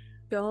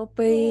 ਪਿਓ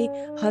ਪਈ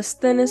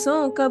ਹਸਤਨ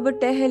ਸੋ ਕਬ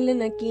ਟਹਿਲ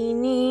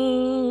ਨਕੀਨੀ.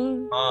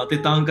 ਤੇ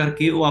ਤਾਂ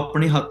ਕਰਕੇ ਉਹ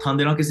ਆਪਣੇ ਹੱਥਾਂ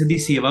ਦੇ ਨਾਲ ਕਿਸੇ ਦੀ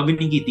ਸੇਵਾ ਵੀ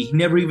ਨਹੀਂ ਕੀਤੀ. He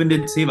never even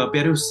did seva.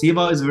 ਪਿਆਰੇ,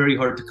 seva is very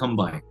hard to come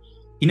by.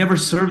 He never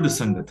served the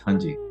Sangat.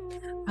 Hanji.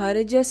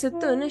 Har Jas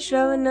ਤੁਨ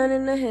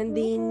ਸ਼ਰਵਨਨ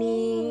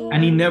ਨਹਿੰਦੀਨੀ.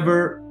 And he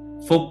never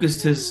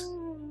focused his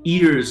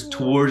ears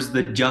towards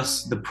the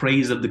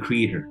praise of the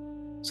Creator.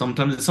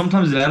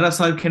 Sometimes Rara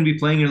Sahib can be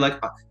playing, you're like,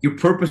 you're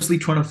purposely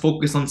trying to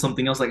focus on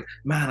something else, like,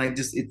 man,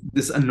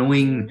 this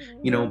annoying,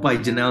 by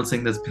Janelle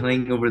Singh that's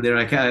playing over there,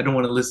 I don't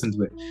want to listen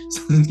to it. So,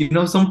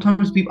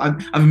 sometimes people,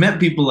 I've met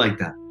people like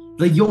that,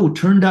 like, yo,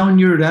 turn down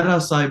your Rara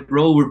Sahib,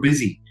 bro, we're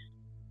busy.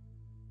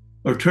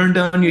 Or turn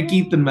down your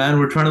Kirtan, man,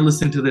 we're trying to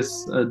listen to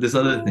this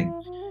other thing.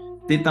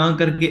 ਤੇ ਤਾਂ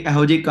ਕਰਕੇ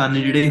ਇਹੋ ਜਿਹੇ ਕੰਨ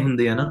ਜਿਹੜੇ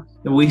ਹੁੰਦੇ ਆ ਨਾ,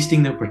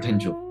 wasting their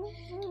potential.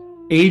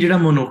 ਇਹ ਜਿਹੜਾ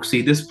ਮਨੁੱਖ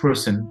ਸੀ, this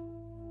person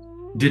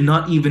did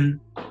not even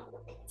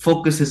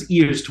focus his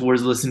ears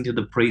towards listening to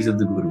the praise of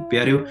the Guru.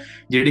 ਪਿਆਰਿਓ,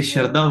 ਜਿਹੜੇ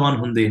ਸ਼ਰਧਾਵਾਨ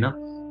ਹੁੰਦੇ ਨਾ,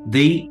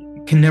 they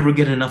can never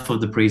get enough of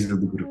the praise of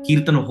the Guru.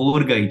 Kirtan ਹੋਰ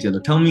ਗਾਈ ਚਲੋ,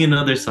 tell me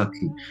another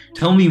sakhi,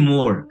 tell me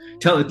more,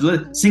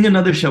 sing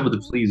another shabad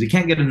please, we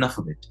can't get enough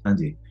of it.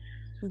 ਹਾਂਜੀ.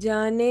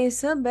 जाने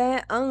सबे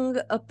अंग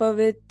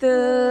अपवित्र.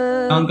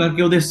 ਤਾਂ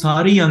ਕਰਕੇ ਉਹਦੇ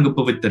ਸਾਰੇ ਹੀ ਅੰਗ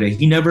ਪਵਿੱਤਰ ਹੈ.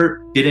 He never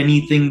did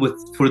anything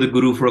for the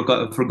Guru, for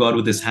God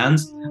with his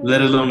hands,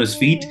 let alone his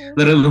feet,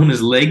 let alone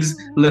his legs,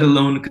 let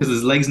alone because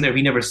his legs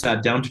he never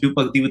sat down to do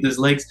bhakti with his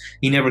legs.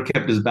 He never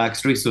kept his back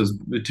straight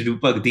to do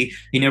bhakti.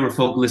 He never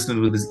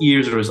listened with his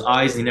ears or his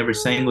eyes. He never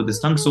sang with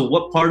his tongue. So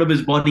what part of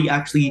his body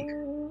actually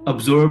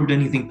absorbed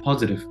anything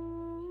positive?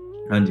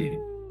 Hanji.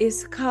 इस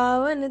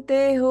खावन ते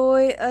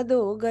होए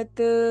अधोगत.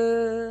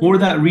 For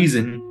that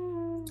reason,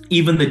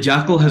 even the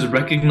jackal has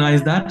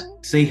recognized that.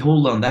 Say,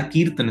 hold on, that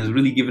kirtan has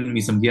really given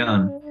me some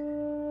gyan.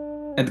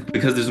 And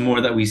because there's more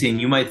that we see, and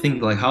you might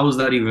think, like, how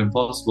is that even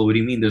possible? What do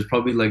you mean? There's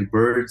probably like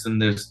birds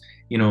and there's,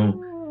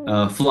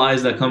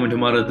 flies that come into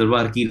Mara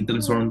Darbar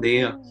Kirtan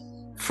Sorndeya.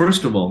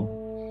 First of all,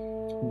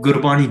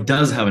 Gurbani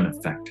does have an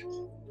effect.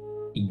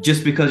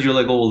 Just because you're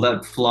like, oh,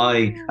 that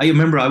fly. I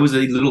remember I was a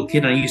little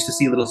kid and I used to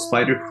see a little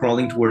spider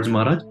crawling towards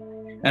Maharaj.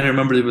 And I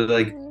remember they were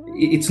like,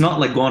 it's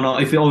not like going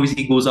on. If it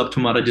obviously goes up to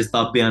Maharaj's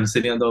tabbe and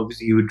sitting on,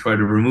 obviously you would try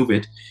to remove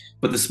it.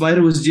 But the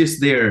spider was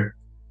just there.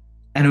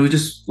 And it was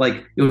just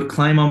like, it would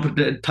climb up,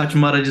 touch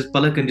Maharaj's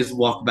palak and just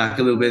walk back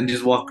a little bit and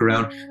just walk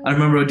around. I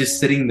remember just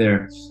sitting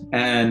there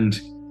and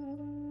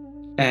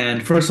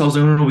first I was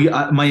like,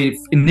 no, my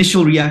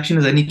initial reaction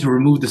is I need to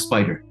remove the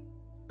spider.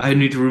 I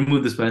need to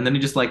remove this, and then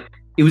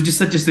it was just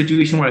such a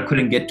situation where I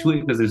couldn't get to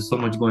it because there's so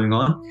much going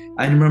on.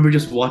 I remember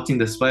just watching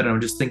the spider and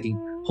I'm just thinking,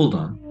 hold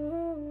on,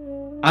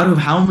 out of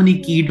how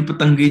many Keet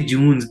Patange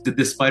Junes did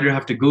this spider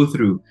have to go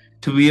through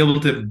to be able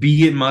to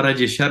be at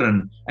Maharaj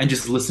Sharan and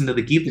just listen to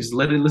the Keet, just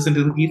let it listen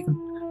to the Keet,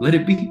 let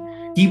it be.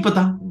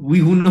 Pata,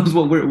 who knows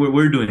what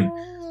we're doing.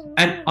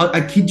 And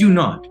I kid you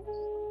not,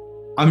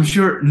 I'm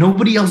sure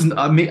nobody else.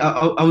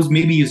 I was,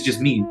 maybe it's just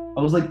me.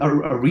 I was like,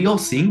 are we all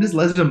seeing this?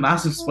 There's a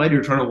massive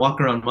spider trying to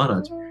walk around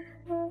Maharaj,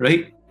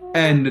 right?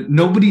 And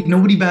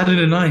nobody batted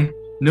an eye.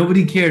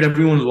 Nobody cared.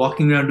 Everyone was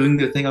walking around doing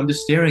their thing. I'm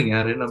just staring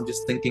at it and I'm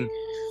just thinking,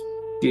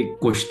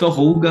 kuch to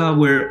hoga,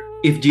 where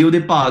if Jio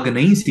de Pag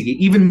nahi sige,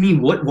 even me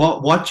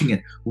watching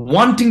it,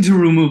 wanting to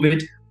remove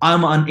it,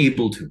 I'm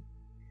unable to.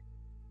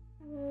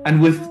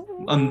 And with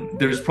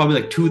there's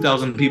probably like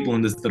 2,000 people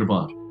in this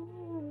darbar.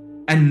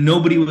 And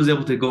nobody was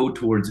able to go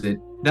towards it.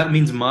 That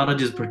means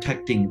Maharaj is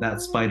protecting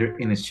that spider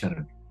in his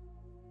charan.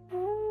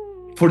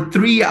 For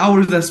 3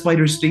 hours, that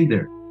spider stayed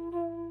there.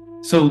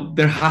 So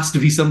there has to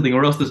be something,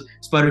 or else the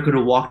spider could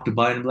have walked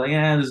by and be like,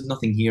 yeah, there's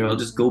nothing here. I'll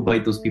just go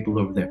bite those people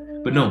over there.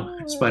 But no,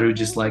 spider was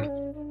just like,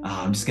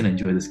 I'm just going to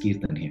enjoy this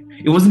kirtan here.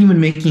 It wasn't even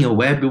making a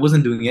web. It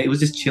wasn't doing it. It was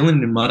just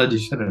chilling in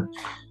Maharaj's charan.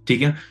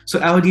 So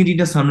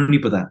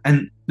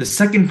and the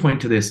second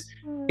point to this,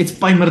 it's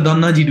Pai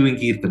Mardana ji doing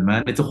kirtan,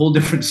 man. It's a whole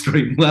different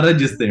story.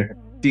 Maharaj is there.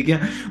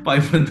 Pai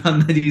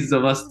Mardana ji's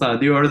avastha.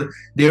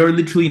 They are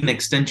literally an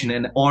extension,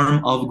 an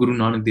arm of Guru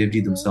Nanak Dev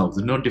Ji themselves.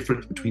 There's no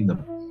difference between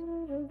them.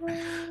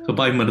 So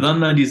Pai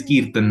Mardana ji's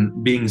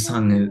kirtan being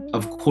sung,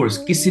 of course,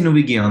 kisi nu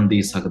bhi gyan de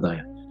sakda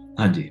hai.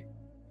 Hanji.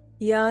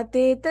 या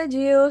ते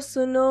तजियो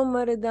सुनो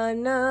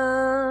मर्दाना.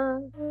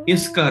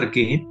 इस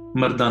करके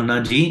मर्दाना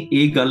जी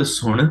एक गल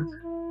सुन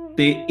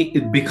ते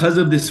because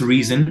of this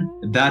reason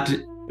that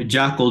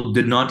jackal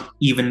did not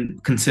even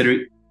consider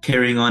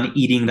carrying on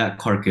eating that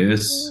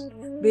carcass.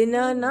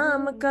 बिना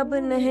नाम कब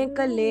नहीं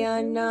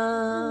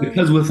कल्याणा.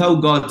 Because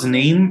without God's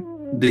name,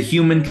 the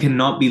human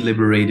cannot be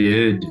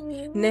liberated.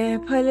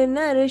 नहफल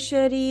नर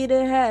शरीर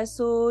है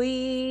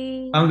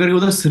सोई. अगर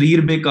ਉਹਦਾ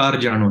शरीर बेकार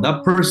जानो,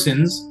 that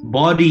person's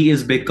body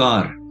is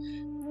बेकार.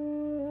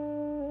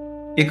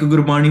 एक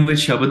गुरबाणी ਵਿੱਚ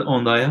शब्द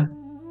ਆਉਂਦਾ ਆ,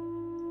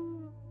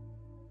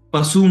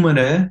 ਪਸ਼ੂ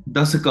ਮਰੈ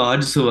 10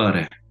 ਕਾਜ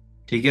ਸਵਾਰੈ.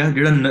 ਠੀਕ ਹੈ,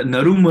 ਜਿਹੜਾ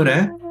ਨਰੂ ਮਰੈ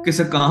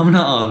ਕਿਸੇ ਕਾਮ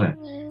ਨਾ ਆਵੈ.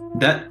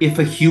 That if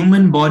a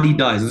human body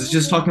dies, it's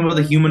just talking about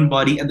the human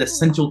body and the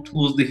essential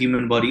tools the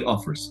human body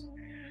offers.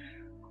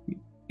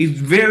 It's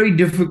very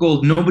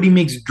difficult. Nobody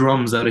makes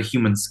drums out of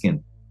human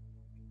skin.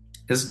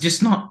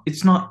 It's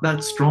not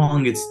that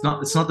strong. It's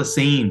not the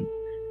same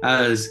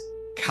as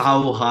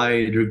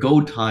cowhide or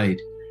goat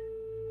hide.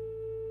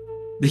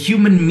 The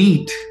human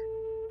meat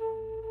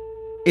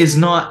is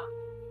not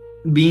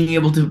being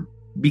able to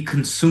be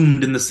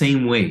consumed in the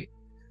same way.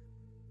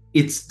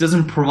 It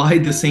doesn't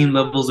provide the same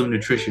levels of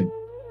nutrition.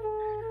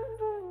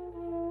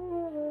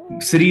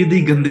 Sarir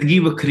di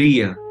gandagi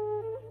vakri hai.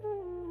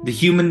 The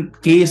human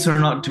case are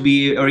able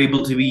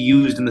to be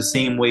used in the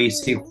same way,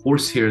 say,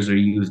 horse hairs are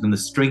used, and the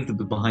strength of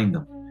behind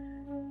them.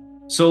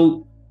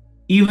 So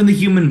even the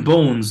human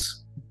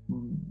bones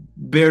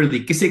barely,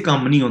 kise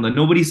kaam nahi honda.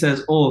 Nobody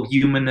says, oh,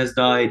 human has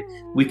died,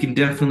 we can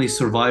definitely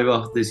survive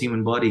off this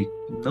human body.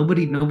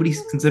 Nobody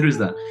considers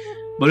that.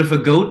 But if a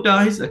goat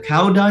dies, a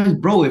cow dies,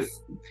 bro, if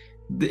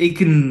it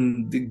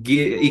can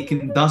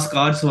das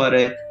kaaj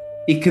sware,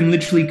 it can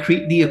literally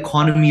create the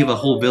economy of a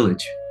whole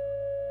village.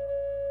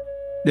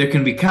 There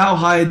can be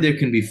cowhide, there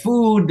can be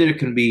food, there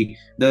can be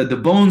the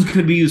bones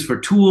could be used for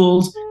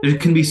tools. There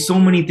can be so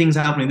many things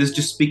happening. This is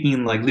just speaking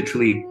in like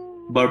literally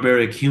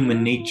barbaric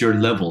human nature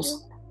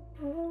levels.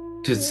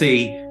 To say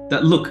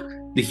that, look,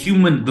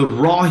 the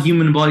raw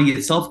human body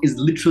itself is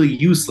literally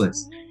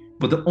useless.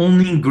 but the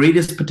only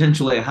greatest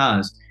potential it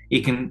has,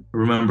 it can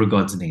remember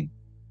God's name.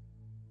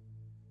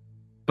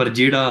 But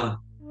jeda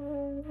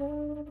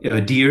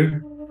a deer,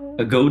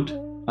 a goat,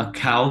 a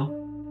cow,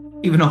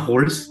 even a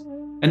horse,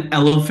 an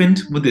elephant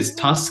with its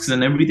tusks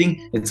and everything,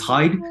 its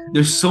hide,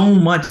 there's so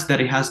much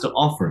that it has to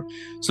offer.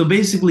 So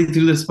basically,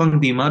 through this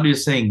Pankti, Madhya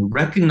is saying,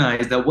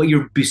 recognize that what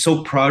you're so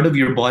proud of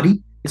your body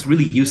is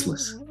really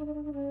useless,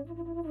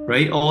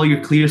 right? All your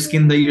clear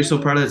skin that you're so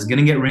proud of is going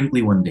to get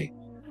wrinkly one day.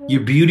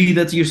 Your beauty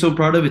that you're so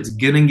proud of, it's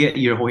going to get,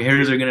 your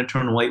hairs are going to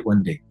turn white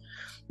one day.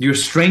 Your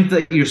strength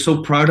that you're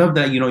so proud of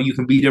that, you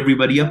can beat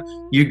everybody up,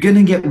 you're going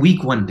to get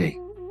weak one day.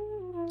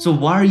 So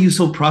why are you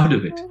so proud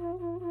of it?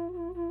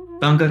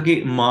 ਤਾਂ ਕਰਕੇ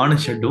ਮਾਣ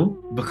ਛੱਡੋ,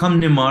 become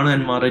ਨਿਮਾਣ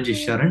and Maharaj is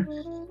Sharan,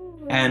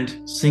 and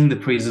sing the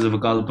praises of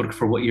Akal Purkh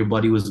for what your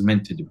body was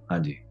meant to do.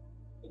 ਹਾਂਜੀ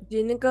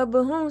जिन कब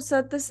हूँ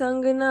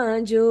सतसंग ना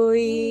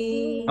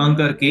जोई, ਤਾਂ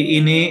ਕਰਕੇ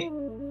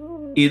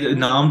ਇਹ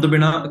ਨਾਮ ਤੋਂ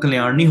ਬਿਨਾ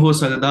ਕਲਿਆਣ ਨਹੀਂ ਹੋ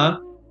ਸਕਦਾ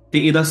ਤੇ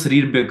ਇਹਦਾ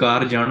ਸਰੀਰ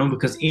ਬੇਕਾਰ ਜਾਣੋ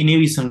ਬਿਕਾਜ਼ ਇਹਨੇ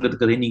ਵੀ ਸੰਗਤ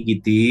ਕਦੇ ਨਹੀਂ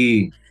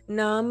ਕੀਤੀ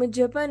नाम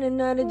जपन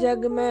नर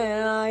जग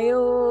में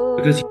आयो,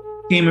 because he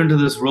came into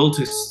this world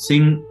to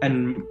sing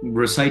and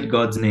recite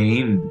God's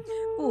name.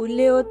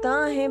 भूल्यो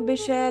ताहे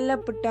विषय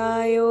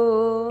लपटायो.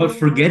 But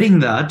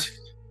forgetting that,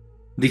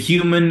 the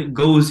human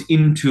goes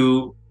into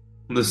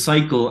the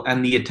cycle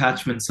and the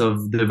attachments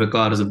of the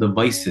vikaras, of the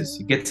vices.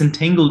 He gets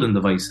entangled in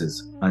the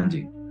vices.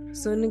 Anji.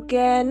 सुन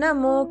के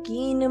नमो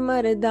कीन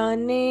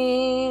मर्दाने.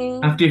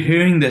 After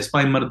hearing this,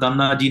 by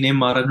Mardana ji ne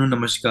Maharaj nu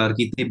namaskar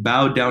ki, they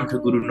bowed down to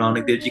Guru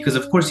Nanak Dev ji, because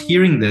of course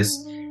hearing this,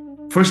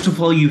 first of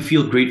all you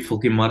feel grateful.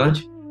 Okay, Maharaj,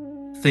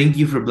 thank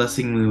you for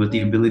blessing me with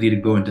the ability to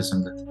go into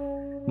Sangat.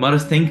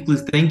 Maharaj,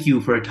 thank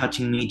you for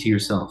attaching me to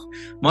yourself.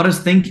 Maharaj,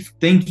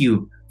 thank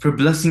you for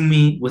blessing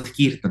me with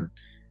Kirtan,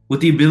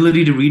 with the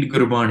ability to read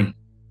Gurbani,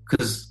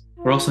 because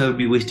or else I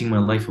would be wasting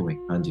my life away.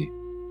 Anji.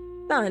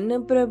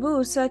 ਧੰਨ ਪ੍ਰਭੂ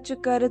ਸਚ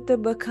ਕਰਤ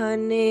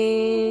ਬਖਾਨੇ.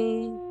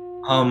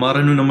 ਹਾਂ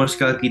Maharaj ਨੂੰ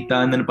ਨਮਸਕਾਰ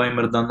ਕੀਤਾ, and then Bhai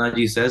Mardana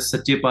ji says,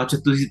 ਸੱਚੇ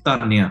ਪਾਤਸ਼ਾਹ ਤੁਸੀਂ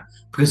ਧੰਨ ਆ,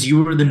 because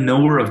you are the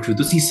knower of truth.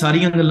 ਤੁਸੀਂ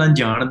ਸਾਰੀਆਂ ਗੱਲਾਂ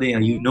ਜਾਣਦੇ ਆ,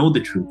 you know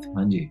the truth.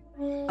 ਹਾਂਜੀ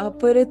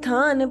ਅਪਰ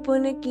ਥਾਨ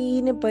ਪੁਨ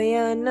ਕੀਨ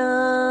ਪਿਆਨਾ.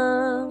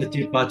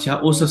 ਸੱਚੇ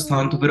ਪਾਤਸ਼ਾਹ ਉਸ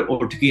ਸਥਾਨ ਤੋਂ ਫਿਰ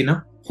ਉੱਠ ਕੇ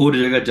ਨਾ ਹੋਰ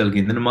ਜਗ੍ਹਾ ਚਲ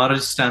ਗਏ. then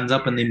Maharaj stands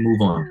up and they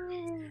move on.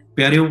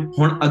 ਪਿਆਰਿਓ,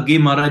 ਹੁਣ ਅੱਗੇ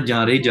ਮਹਾਰਾਜ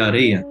ਜਾ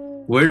ਰਹੇ ਆ.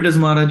 where does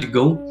Maharaj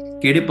go?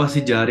 ਕਿਹੜੇ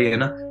ਪਾਸੇ ਜਾ ਰਹੇ ਆ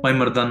ਨਾ, ਭਾਈ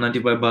ਮਰਦਾਨਾ ਜੀ,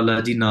 ਭਾਈ ਬਾਲਾ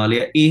ਜੀ ਨਾਲ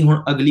ਆ. ਇਹ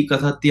ਹੁਣ ਅਗਲੀ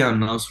ਕਥਾ ਧਿਆਨ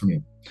ਨਾਲ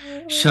ਸੁਣਿਓ,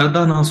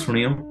 ਸ਼ਰਧਾ ਨਾਲ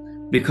ਸੁਣਿਓ,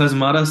 because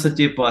Maharaj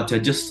ਸੱਚੇ ਪਾਤਸ਼ਾਹ,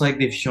 just like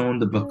they've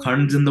shown the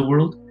Bakhands in the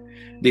world,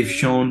 they've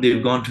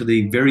gone to the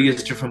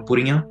various different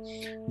Puriya,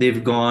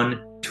 they've gone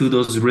to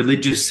those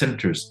religious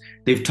centers,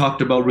 they've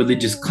talked about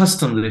religious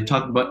customs, they've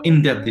talked about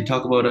in-depth, they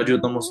talk about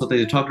Rajotamosote,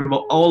 they talked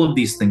about all of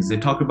these things, they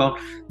talk about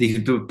the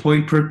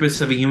point purpose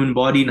of a human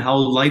body and how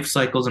life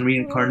cycles and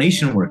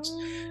reincarnation works.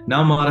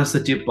 Now Maharaj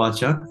Sache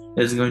Pacha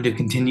is going to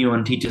continue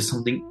and teach us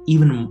something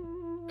even,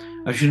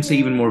 I shouldn't say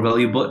even more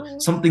valuable,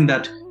 but something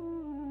that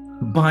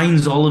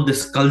binds all of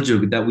this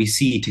kaljug that we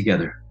see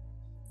together.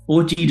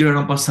 ਉਹ ਚੀਜ਼ ਜਿਹੜਾ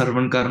ਆਪਾਂ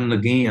ਸਰਵਣ ਕਰਨ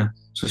ਲੱਗੇ ਆ,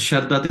 ਸੋ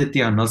ਸ਼ਰਧਾ ਤੇ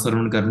ਧਿਆਨ ਨਾਲ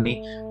ਸਰਵਣ ਕਰਨੀ.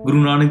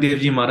 ਗੁਰੂ ਨਾਨਕ ਦੇਵ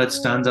ਜੀ ਮਹਾਰਾਜ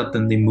stands up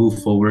and they move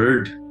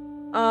forward.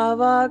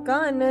 ਆਵਾ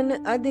ਕਾਨਨ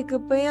ਅਧਿਕ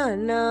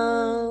ਭਿਆਨਾ.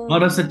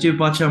 Maharaj Sache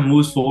Pacha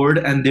moves forward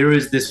and there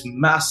is this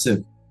massive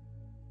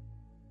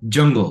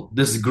jungle,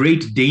 this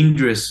great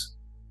dangerous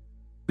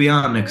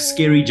bhayanak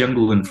scary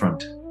jungle in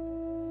front.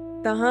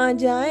 तहाँ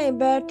जाए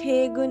बैठे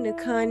गुन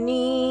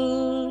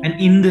खानी.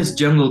 And in this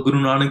jungle, Guru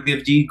Nanak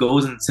Dev Ji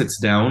goes and sits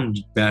down,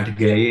 बैठ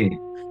गए.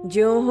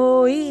 जो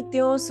होई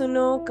त्यों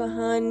सुनो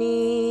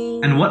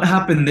कहानी. And what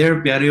happened there,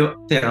 प्यारियो,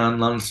 ध्यान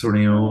नाल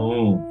सुनियो.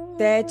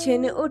 तै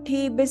छिन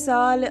उठी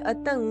विशाल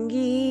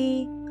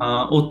अतंगी.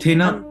 ਉੱਥੇ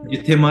ਨਾ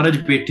ਜਿੱਥੇ ਮਹਾਰਾਜ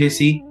ਬੈਠੇ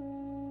ਸੀ,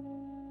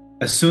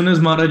 as soon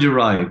as Maharaj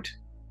arrived,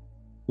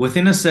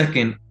 within a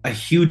second, a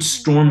huge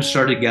storm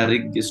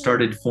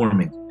started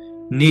forming.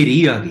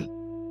 ਨੇਰੀ ਆ ਗਈ,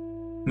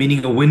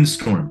 meaning a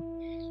windstorm.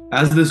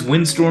 As this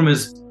windstorm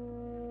is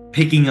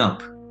picking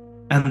up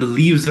and the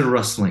leaves are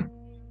rustling,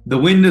 the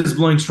wind is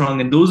blowing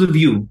strong, and those of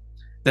you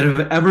that have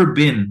ever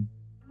been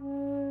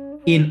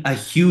in a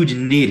huge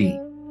neri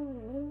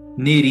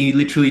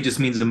literally just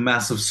means a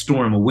massive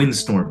storm, a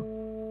windstorm.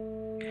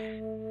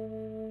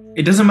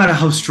 It doesn't matter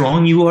how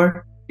strong you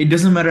are, it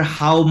doesn't matter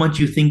how much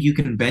you think you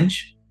can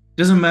bench, it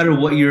doesn't matter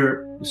what your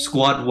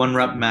squat 1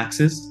 rep max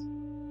is,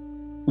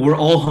 we're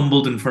all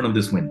humbled in front of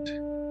this wind.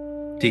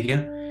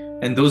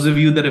 And those of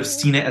you that have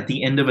seen it at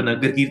the end of a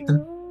Nagar Kirtan,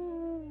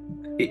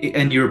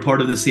 and you're a part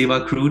of the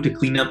Seva crew to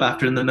clean up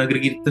after the Nagar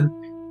Kirtan,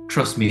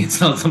 trust me, it's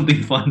not something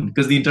fun,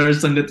 because the entire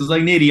Sangat is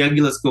like, Neri, Agi,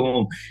 let's go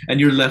home.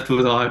 And you're left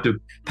with, I have to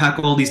pack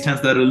all these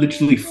tents that are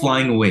literally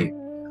flying away.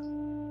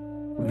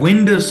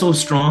 Wind is so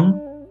strong,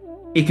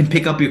 it can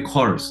pick up your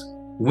cars.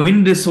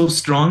 Wind is so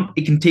strong,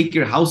 it can take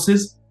your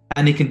houses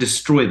and it can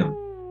destroy them.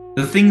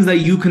 The things that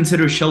you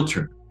consider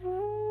shelter,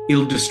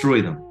 it'll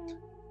destroy them.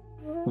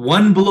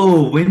 One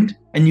blow of wind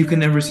and you can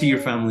never see your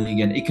family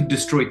again. It can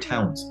destroy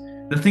towns.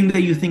 The thing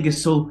that you think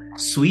is so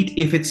sweet,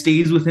 if it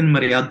stays within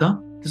Maryada,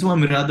 this is why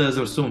Maryadas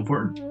are so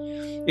important.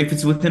 If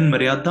it's within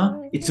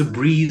Maryada, it's a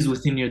breeze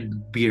within your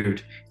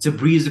beard. It's a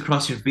breeze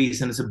across your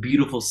face, and it's a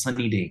beautiful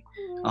sunny day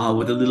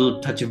with a little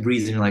touch of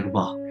breeze, and you're like,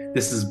 wow,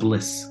 this is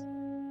bliss.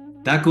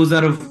 That goes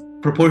out of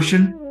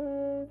proportion,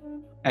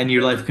 and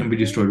your life can be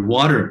destroyed.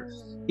 Water,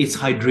 it's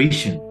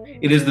hydration.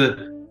 It is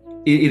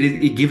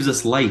it gives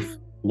us life.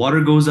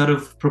 Water goes out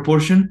of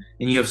proportion,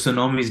 and you have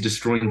tsunamis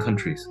destroying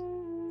countries.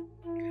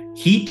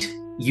 Heat,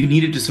 you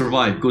need it to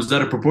survive, goes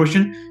out of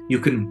proportion, you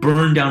can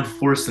burn down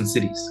forests and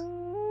cities.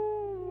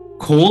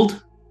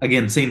 Cold,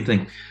 again, same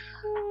thing.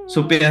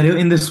 So,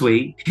 in this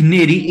way,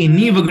 anybody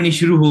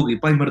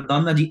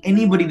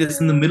that's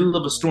in the middle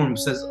of a storm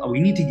says, oh, we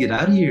need to get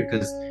out of here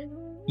because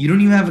you don't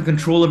even have a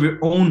control of your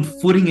own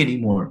footing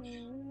anymore.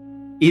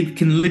 It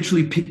can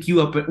literally pick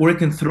you up or it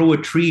can throw a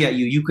tree at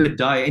you. You could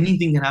die.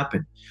 Anything can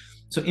happen.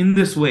 So, in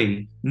this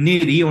way,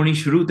 नेरी होनी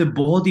शुरू ते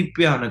बहुत ही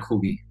भयानक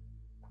होगी.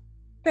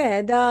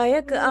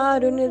 पैदायक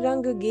आरुन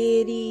रंग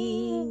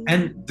गेरी.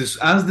 And this,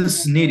 as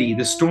this neri,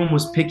 the storm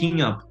was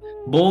picking up,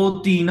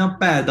 बहुत ही ना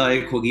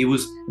पैदायक होगी.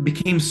 It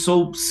became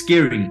so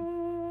scary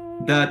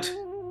that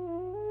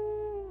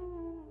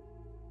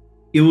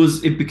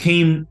it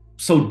became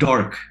so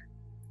dark.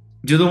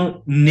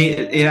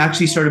 It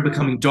actually started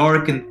becoming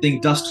dark,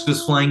 and dust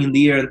was flying in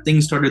the air, and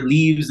things started,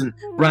 leaves and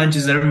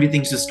branches and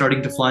everything's just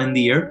starting to fly in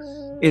the air.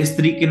 इस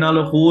तरीके नाल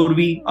होर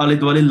भी आले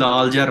दुआले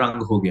लाल जा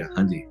रंग हो गया.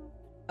 हाँ जी.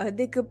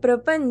 अधिक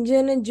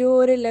प्रपंजन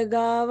जोर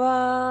लगावा.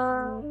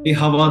 ये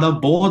हवा दा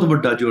बहुत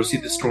बड़ा जोर सी.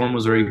 The storm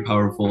was very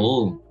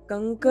powerful.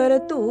 कंकर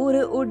तूर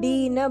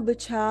उड़ी न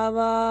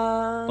बिछावा.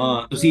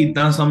 तुसी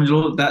इतना समझ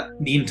लो that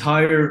the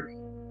entire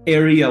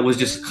area was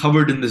just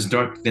covered in this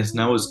darkness.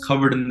 Now it was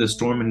covered in the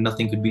storm and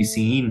nothing could be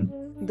seen.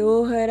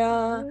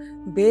 दोहरा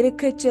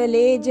बिरख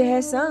चले जह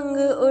संग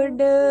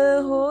उड़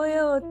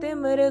होयो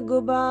तिमर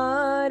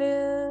गुबार.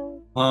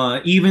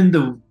 Even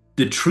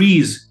the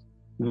trees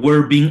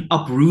were being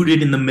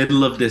uprooted in the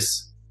middle of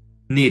this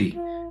neri.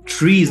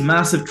 Trees,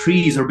 massive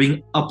trees, are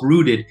being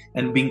uprooted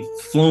and being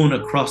flown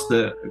across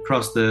the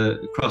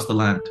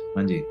land.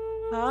 Manji.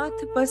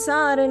 हाथ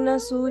पसार न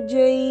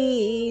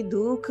सूझई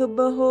दुख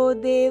बहो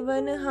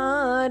देवन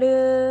हार.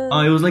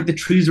 It was like the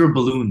trees were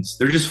balloons.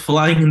 They're just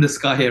flying in the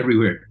sky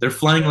everywhere. They're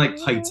flying like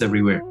kites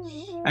everywhere.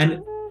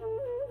 And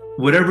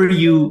whatever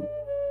you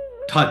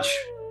touch,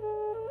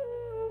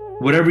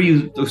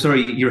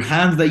 your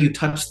hands that you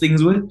touch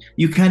things with,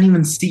 you can't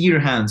even see your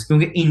hands.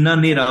 क्योंकि इन्ना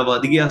नेरा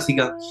वध गया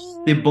सीगा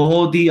ते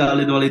बहुत ही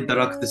आले दुआले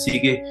दरख्त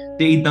सीगे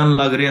ते इदां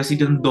लग रहा सी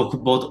जद दुख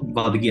बहुत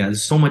वध गया.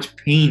 There's so much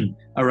pain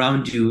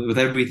around you with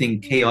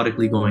everything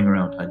chaotically going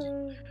around. हाँ जी.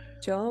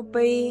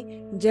 चौपई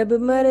जब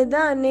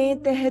मर्दाने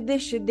तह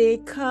दिश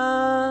देखा.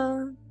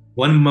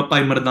 When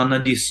Mapai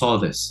Mardana ji saw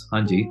this,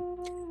 हाँ जी.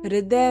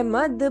 हृदय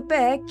मद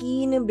पै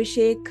कीन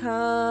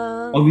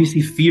बिशेखा.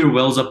 Obviously fear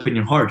wells up in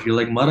your heart. You're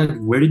like, Maharaj,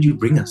 where did you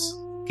bring us?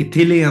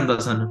 किथे ले आंदा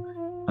सन?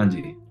 हाँ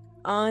जी.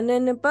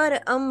 आनन पर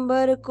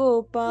अंबर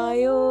को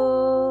पायो.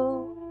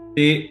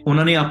 ते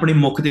उन्होंने अपने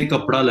मुख ते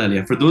कपड़ा ले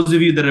लिया. For those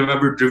of you that have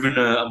ever driven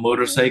a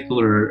motorcycle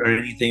or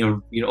anything,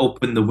 or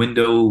open the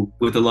window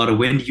with a lot of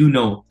wind,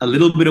 a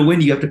little bit of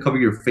wind, you have to cover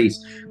your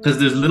face because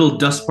there's little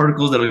dust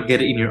particles that will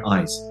get in your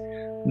eyes.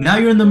 Now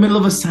you're in the middle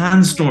of a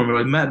sandstorm or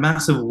a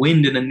massive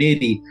wind and a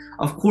neri.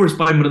 Of course,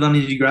 Bhai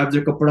Mardani ji grabs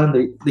their kapda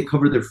and they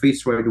cover their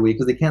face right away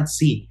because they can't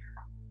see.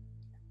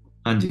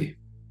 Anji.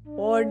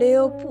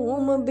 ओडेओ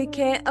फूम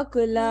बिखे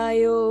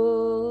अकुलायो.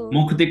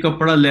 मुख ते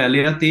कपड़ा ले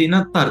लिया ते ना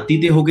धरती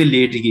ते होके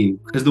लेट गए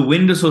because the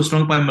wind is so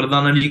strong. Bhai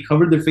Mardana ji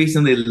covered their face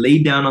and they lay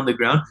down on the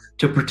ground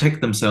to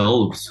protect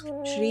themselves.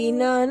 Shri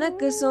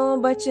Nanak सो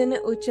बचन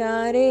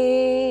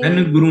उचारे.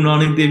 And Guru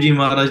Nanak Dev Ji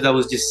Maharaj that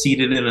was just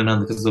seated in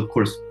Anand, because of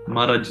course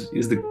Maharaj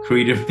is the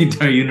creator of the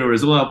entire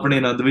universe. वो अपने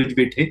आनंद विच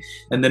बैठे,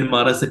 and then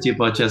Maharaj Sache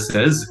Pacha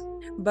says,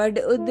 बड़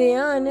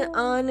उद्यान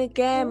आन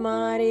कै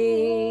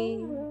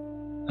मारे.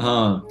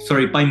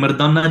 Bhai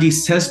Mardana ji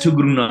says to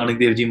Guru Nanak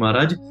Dev Ji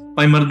Maharaj,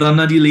 Bhai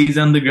Mardana ji lays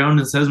on the ground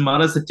and says,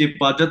 Maharaj Sache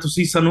Pacha,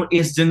 तुसी सानू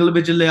इस जंगल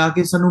विच ले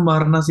आके सानू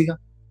मारना सीगा.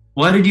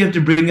 Why did you have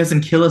to bring us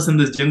and kill us in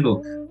this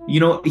jungle?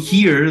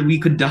 Here we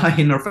could die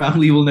and our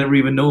family will never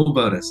even know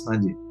about us.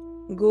 Anji.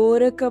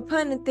 गोर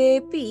कफन ते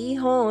पी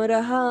हो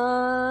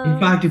रहा. In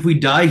fact, if we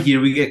die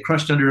here, we get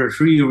crushed under a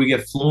tree or we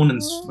get flown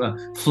and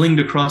flinged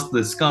across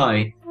the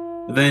sky,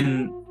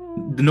 then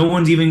no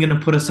one's even going to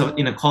put us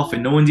in a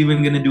coffin. No one's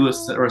even going to do a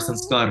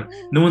sanskar.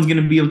 No one's going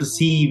to be able to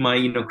see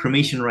my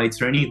cremation rites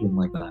or anything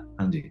like that.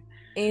 Anji.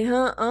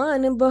 यहाँ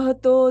आन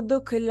बहुतो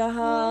दुख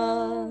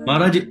लहा.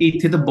 Maharaj,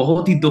 इत्थे तो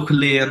बहुत ही दुख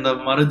ले आंदा.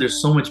 Maharaj,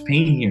 there's so much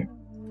pain here.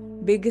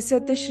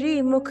 बिगसत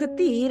Shri मुख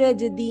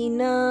धीरज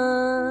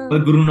दीना.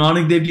 But Guru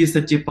Nanak Dev Ji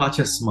Sache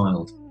Pacha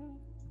smiled.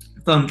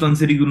 Tan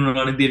Sri Guru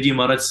Nanak Dev Ji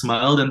Maharaj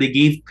smiled and they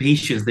gave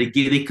patience. They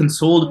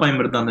consoled Bhai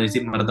Mardana ji.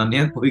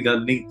 Mardana, koi gal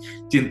nahi,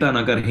 chinta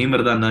na kar, he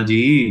Mardana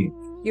ji.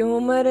 क्यों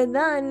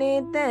मर्दाने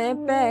तै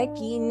पै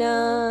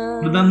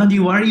कीना. Mardana ji,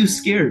 why are you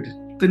scared?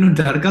 Tenu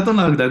डर का तो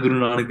लगदा, Guru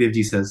Nanak Dev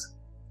Ji says.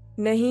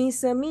 नहीं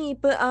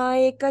समीप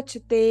आए कछ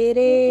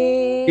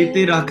तेरे.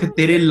 ते रख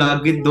तेरे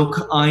लागे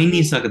दुख आ ही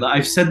नहीं सकदा.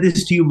 I've said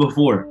this to you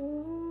before.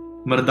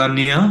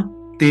 Mardaniya,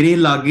 तेरे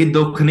लागे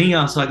दुख नहीं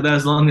आ सकता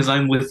as long as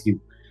I'm with you.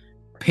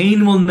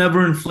 Pain will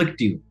never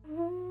inflict you.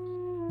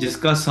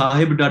 जिसका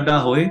साहिब डाडा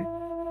होए,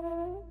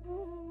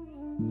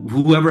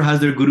 whoever has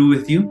their guru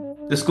with you,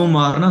 जिसको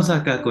मार ना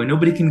सका कोई,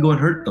 nobody can go and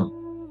hurt them.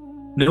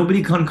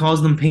 Nobody can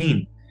cause them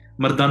pain.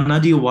 Mardana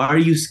ji, why are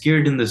you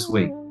scared in this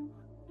way?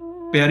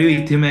 प्यारियो,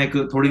 इथे मैं एक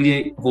थोड़ी जी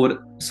होर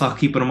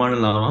साखी प्रमाण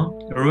लावां.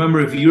 Remember,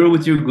 if you're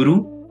with your guru,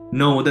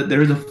 know that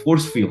there is a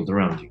force field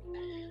around you.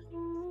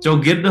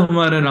 चौगिरद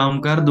हमारे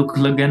रामकार दुख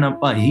लगे ना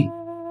भाई.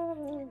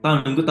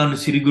 ਧੰਨ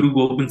ਸ਼੍ਰੀ ਗੁਰੂ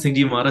ਗੋਬਿੰਦ ਸਿੰਘ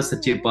ਜੀ ਮਹਾਰਾਜ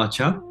ਸੱਚੇ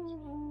ਪਾਤਸ਼ਾਹ,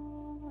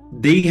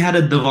 they had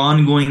a divan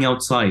going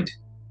outside.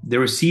 They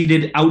were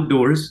seated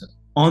outdoors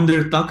on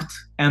their takht,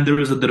 and there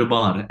was a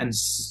darbar, and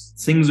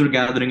things were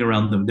gathering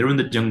around them. They were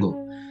in the jungle,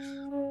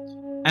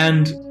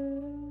 and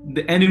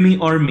the enemy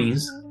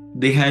armies,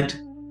 they had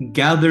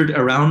gathered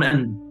around,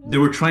 and they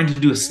were trying to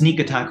do a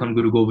sneak attack on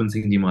Guru Gobind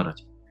Singh Ji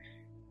Maharaj.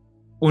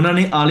 ਉਹਨਾਂ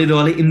ਨੇ ਆਲੇ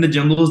ਦੁਆਲੇ in the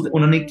jungles,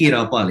 ਉਹਨਾਂ ਨੇ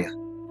ਘੇਰਾ ਪਾ ਲਿਆ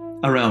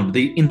around.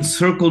 They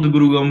encircled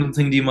Guru Gobind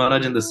Singh Ji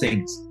Maharaj and the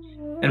saints,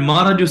 and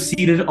Maharaj was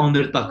seated on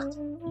their takht.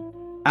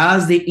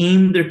 As they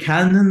aimed their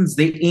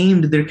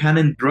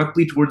cannon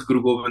directly towards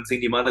Guru Gobind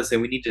Singh Ji Maharaj,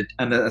 said, we need to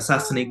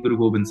assassinate Guru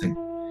Gobind Singh.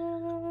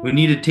 We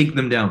need to take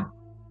them down.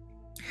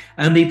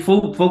 And they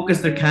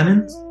focused their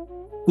cannons.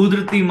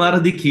 Kudrati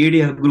Maharaj di khede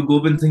hai, Guru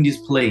Gobind Singh Ji's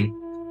play.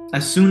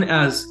 As soon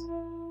as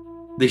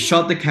they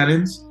shot the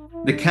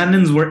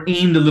cannons were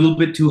aimed a little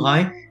bit too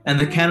high, and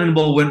the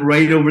cannonball went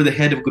right over the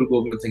head of Guru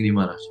Gobind Singh Ji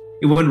Maharaj.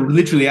 It went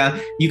literally out.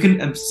 You can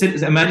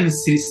imagine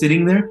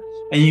sitting there,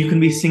 and you can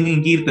be singing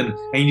Kirtan,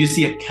 and you just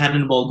see a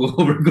cannonball go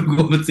over Guru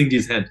Gobind Singh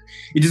Ji's head.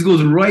 It just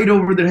goes right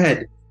over their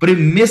head. But it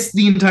missed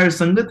the entire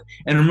Sangat.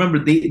 And remember,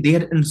 they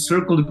had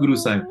encircled Guru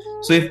Sahib.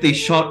 So if they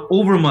shot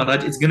over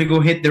Maharaj, it's going to go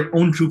hit their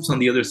own troops on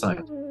the other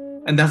side.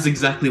 And that's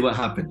exactly what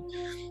happened.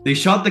 They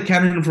shot the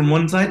cannon from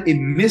one side, it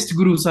missed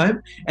Guru Sahib,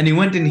 and it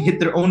went and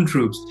hit their own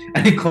troops,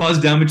 and it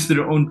caused damage to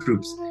their own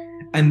troops.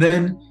 And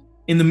then,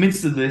 in the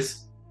midst of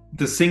this,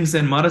 the Singh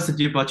said, Maharaj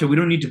Sache Pacha, we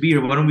don't need to be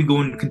here. Why don't we go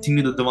and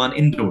continue the Divan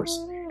indoors?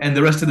 And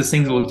the rest of the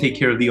Singhs will take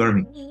care of the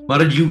army.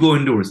 Maharaj, you go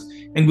indoors.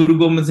 And Guru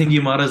Gobind Singh Ji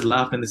Maharaj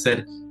laughed and they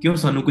said, Kyun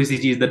sanu kisi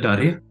cheez da dar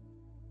hai?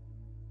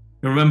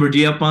 Remember,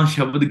 je apan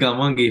shabad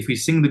gawange, if we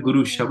sing the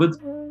Guru Shabad,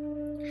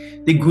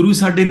 the Guru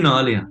sade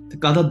naal hai, te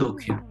kada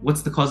dukh hai.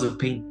 What's the cause of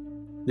pain?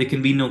 There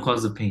can be no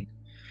cause of pain.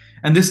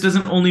 And this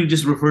doesn't only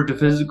just refer to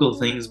physical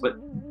things, but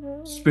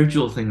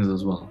spiritual things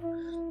as well.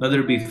 Whether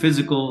it be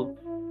physical,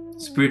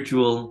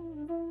 spiritual,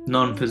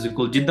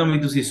 non-physical, ਜਿੱਦਾਂ ਵੀ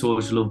ਤੁਸੀਂ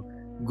ਸੋਚ ਲਓ,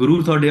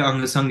 ਗੁਰੂ ਤੁਹਾਡੇ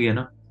ਅੰਗ ਸੰਗ ਹੈ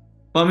ਨਾ,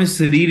 ਭਾਵੇਂ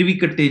ਸਰੀਰ ਵੀ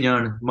ਕੱਟੇ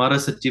ਜਾਣ, ਮਹਾਰਾਜ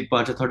ਸੱਚੇ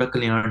ਪਾਤਸ਼ਾਹ ਤੁਹਾਡਾ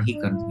ਕਲਿਆਣ ਹੀ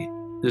ਕਰਨਗੇ.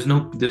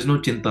 There's no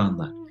ਚਿੰਤਾ on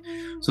that.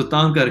 So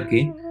ਤਾਂ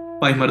ਕਰਕੇ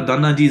ਭਾਈ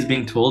Mardana ji is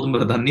being told,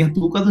 ਮਰਦਾਨਿਆ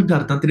ਤੂੰ ਕਾਹਤੋਂ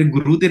ਡਰਦਾ, ਤੇਰੇ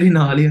ਗੁਰੂ ਤੇਰੇ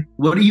ਨਾਲ ਆ.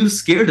 What are you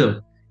scared of?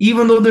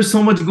 Even though there's so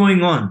much going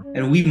on,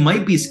 and we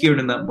might be scared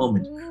in that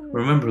moment,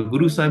 remember,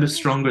 Guru Sahib is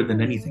stronger than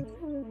anything.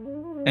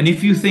 And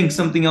if you think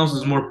something else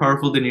is more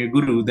powerful than your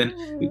Guru, then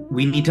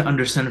we need to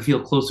understand and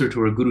feel closer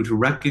to our Guru, to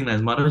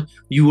recognize, Maharaj,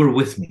 you are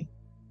with me.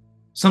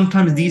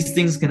 Sometimes these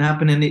things can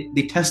happen and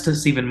they test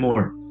us even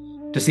more.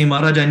 To say,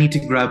 Maharaj, I need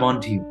to grab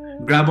onto you.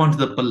 Grab onto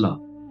the palla.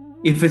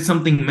 If it's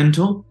something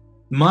mental,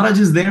 Maharaj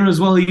is there as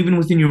well, even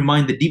within your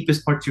mind, the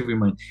deepest parts of your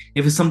mind.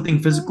 If it's something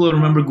physical,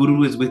 remember,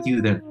 Guru is with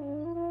you there.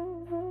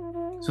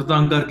 So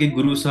ਤਾਂ ਕਰਕੇ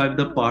ਗੁਰੂ ਸਾਹਿਬ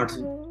ਦਾ ਪਾਠ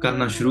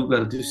ਕਰਨਾ ਸ਼ੁਰੂ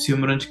ਕਰ ਦਿਓ,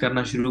 ਸਿਮਰਨ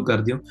ਕਰਨਾ ਸ਼ੁਰੂ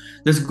ਕਰ ਦਿਓ.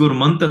 This Guru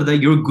mantra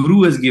that your Guru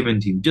has given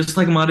to you, just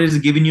like Maharaj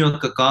has given you a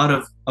kakar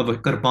of a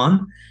karpan,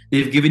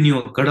 they've given you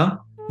a kada,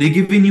 they've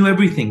given you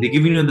everything, they've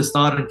given you the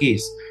star and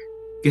case.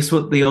 Guess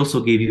what they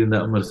also gave you in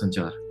the Amar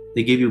Sanchar?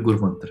 They gave you Guru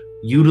mantra.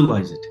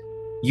 Utilize it.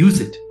 Use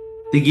it.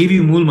 They gave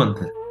you Mool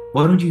mantra.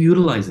 Why don't you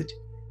utilize it?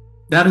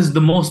 That is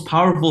the most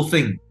powerful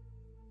thing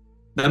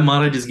that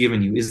Maharaj has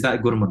given you, is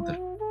that Guru mantra.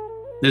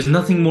 There's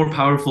nothing more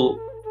powerful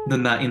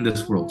than that in this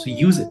world. So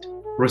use it,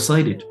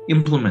 recite it,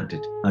 implement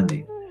it. Anji.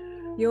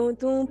 Yo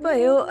tum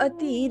payo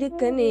atir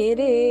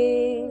kanere.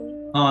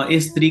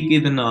 ਇਸ ਤਰੀਕੇ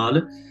ਦੇ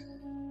ਨਾਲ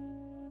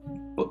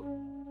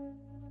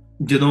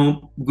ਜਦੋਂ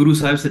ਗੁਰੂ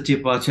ਸਾਹਿਬ ਸੱਚੇ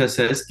ਪਾਤਸ਼ਾਹ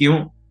says, ਕਿਉਂ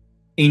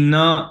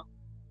ਇੰਨਾ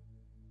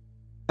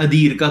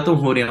ਅਧੀਰ ਕਾਤੋਂ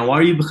ਹੋ ਰਿਹਾ? Why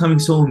are you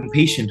becoming so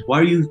impatient? Why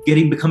are you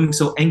becoming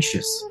so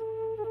anxious?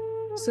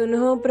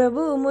 सुनो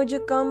प्रभु मुझ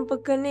कंप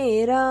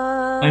Canara.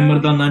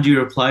 Mardana ji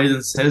replies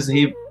and says,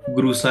 hey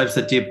Guru Sahib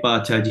ਸੱਚੇ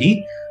ਪਾਤਸ਼ਾਹ ਜੀ,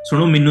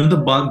 ਸੁਣੋ, ਮੈਨੂੰ ਤਾਂ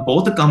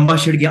ਬਹੁਤ ਕੰਬਾ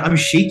ਛਿੜ ਗਿਆ. I'm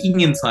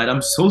shaking inside.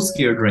 I'm so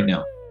scared right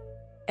now.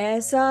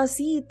 ऐसा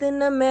सीत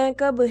न मैं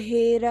कब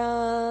हेरा.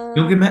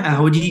 ਕਿਉਂਕਿ ਮੈਂ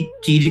ਇਹੋ ਜਿਹੀ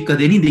ਚੀਜ਼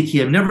ਕਦੇ ਨਹੀਂ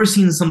ਦੇਖੀ. I've never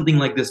seen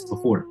something like this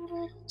before.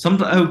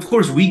 Of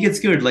course, we get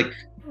scared. Like,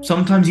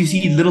 sometimes you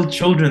see little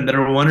children that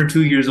are 1 or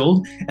 2 years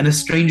old, and a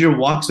stranger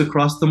walks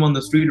across them on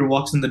the street or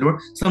walks in the door.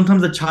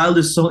 Sometimes the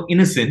child is so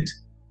innocent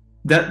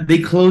that they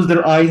close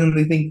their eyes and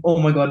they think, oh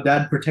my God,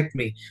 Dad, protect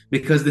me,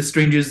 because the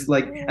stranger's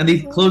like, and they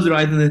close their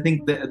eyes and they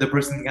think that the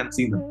person can't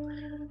see them.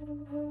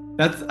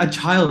 That's a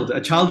child.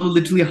 A child will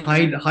literally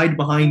hide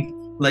behind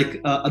like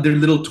their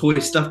little toy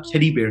stuffed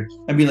teddy bear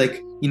and be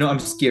like,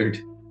 I'm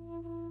scared.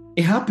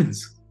 It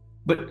happens.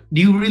 But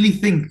do you really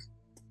think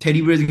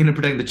Teddy bear is going to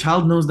protect. The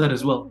child knows that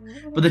as well.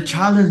 But the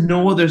child has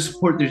no other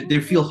support. They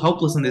feel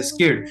helpless and they're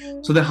scared.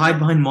 So they hide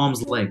behind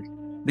mom's leg.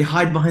 They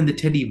hide behind the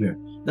teddy bear.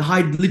 They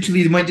hide,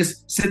 literally, they might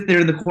just sit there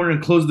in the corner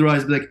and close their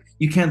eyes, be like,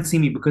 you can't see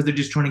me, because they're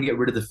just trying to get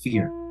rid of the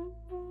fear.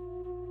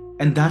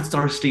 And that's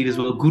our state as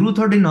well. Guru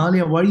thode naal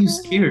hai, why are you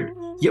scared?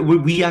 Yet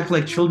we act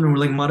like children. We're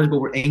like Maharaj, but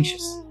we're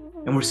anxious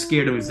and we're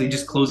scared. And they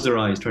just close their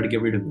eyes, try to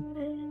get rid of it.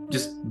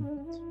 Just,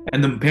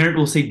 and the parent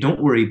will say, don't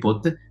worry,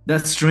 Pot.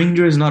 That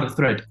stranger is not a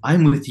threat.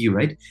 I'm with you,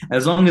 right?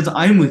 As long as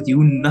I'm with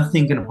you,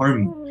 nothing can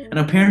harm you. And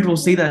a parent will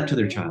say that to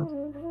their child.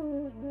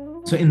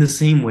 So in the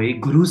same way,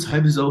 Guru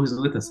Sahib is always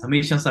with us.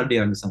 Hamesha sade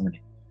aage samne.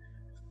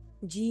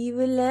 जीव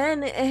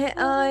लैन एह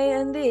आए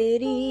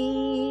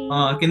अंधेरी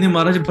ਕਹਿੰਦੇ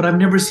ਮਹਾਰਾਜ, but I've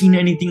never seen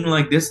anything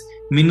like this.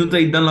 ਮੈਨੂੰ ਤਾਂ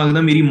ਇਦਾਂ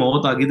ਲੱਗਦਾ ਮੇਰੀ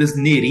ਮੌਤ ਆ ਗਈ. This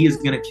ਨੇਰੀ is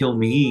gonna kill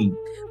me.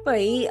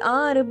 ਭਈ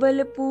ਆਰ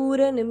ਬਲ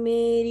ਪੂਰਨ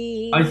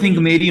ਮੇਰੀ I think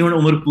ਮੇਰੀ ਹੁਣ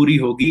ਉਮਰ ਪੂਰੀ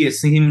ਹੋ ਗਈ. It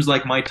seems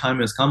like my time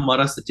has come.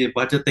 ਮਹਾਰਾਜ ਸੱਚੇ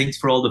ਪਾਤਸ਼ਾਹ, thanks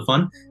for all the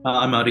fun.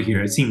 I'm out of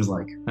here. It seems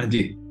like.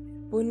 ਹਾਂਜੀ.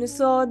 ਪੁਨ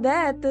ਸੋ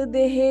ਦੈਤ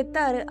ਦੇਹ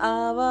ਧਰ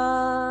ਆਵਾ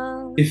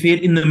ਤੇ ਫਿਰ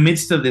in the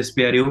midst of this,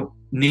 ਪਿਆਰਿਓ,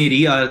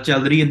 neri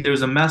ਚੱਲ ਰਹੀ, and there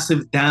was a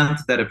massive dant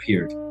that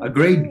appeared, a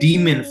great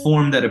demon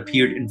form that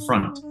appeared in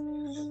front.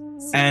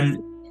 And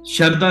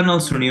Sharda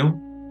nal sunio,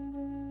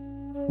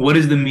 what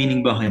is the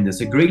meaning behind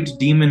this? A great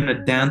demon, a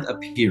dant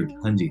appeared.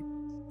 Hanji.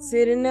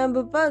 Sirnab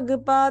pag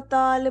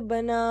patal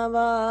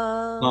banawa.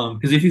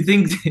 Because if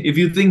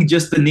you think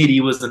just the neri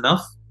was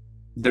enough,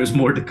 there's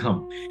more to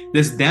come.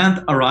 This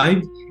dant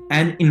arrived,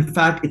 and in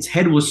fact, its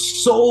head was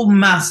so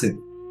massive,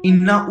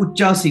 inna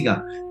ucha siga,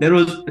 that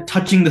was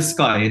touching the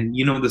sky. And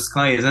you know, the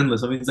sky is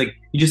endless. I mean, it's like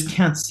you just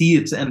can't see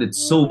its end.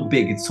 It's so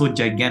big, it's so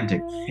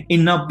gigantic.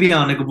 Inna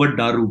bhyanak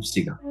vadda roop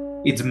siga.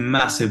 It's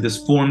massive, this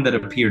form that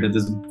appeared,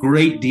 this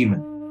great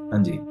demon.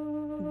 Hanji.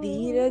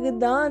 Dirag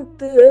dant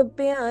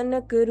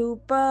bhyanak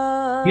rupa.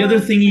 The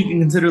other thing you can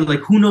consider, like,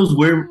 who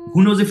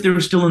knows if they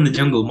were still in the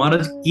jungle.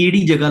 Maharaj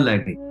kedi jagah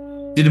lag gaye?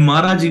 Did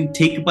Maharaj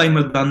take Bhai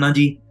Mardana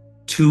ji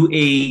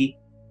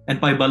and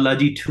Bhai Balla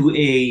ji to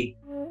a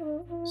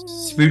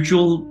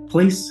spiritual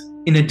place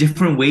in a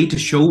different way to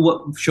show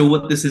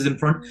what this is in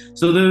front?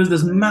 So there was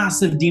this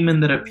massive demon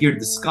that appeared.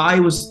 The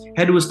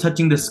head was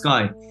touching the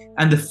sky,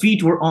 and the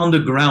feet were on the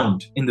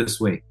ground in this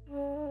way.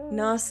 And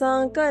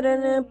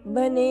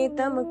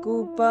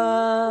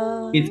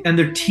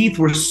their teeth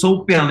were so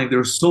big, they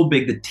were so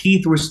big, the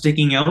teeth were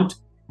sticking out,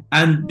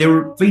 and they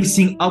were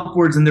facing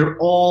upwards, and they're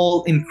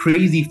all in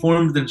crazy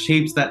forms and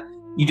shapes that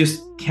you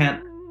just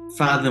can't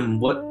fathom.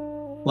 What,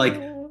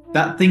 like,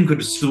 that thing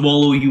could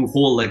swallow you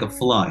whole like a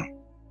fly.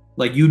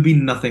 Like, you'd be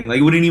nothing. Like,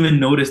 you wouldn't even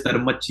notice that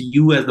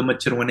you as the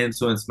machar went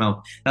into its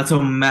mouth. That's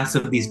how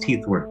massive these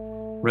teeth were,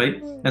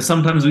 right? And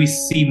sometimes we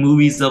see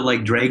movies of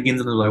like dragons,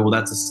 and they're like, well,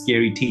 that's a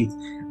scary teeth.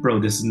 Bro,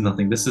 this is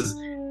nothing.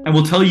 And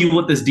we'll tell you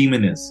what this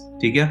demon is.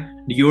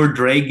 Your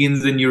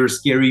dragons and your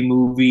scary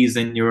movies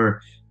and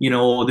your,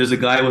 there's a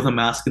guy with a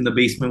mask in the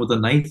basement with a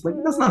knife. Like,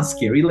 that's not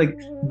scary. Like,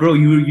 bro,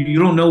 you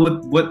don't know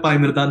what Bhai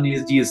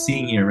Mardana ji is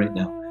seeing here right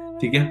now.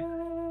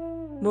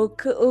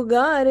 Mukh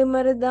ugar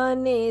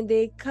mardane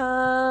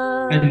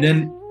dekha. And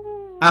then,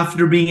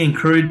 after being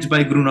encouraged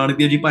by Guru Nanak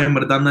Dev Ji, Bhai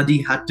Mardana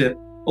ji had to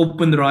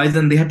open their eyes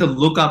and they had to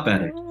look up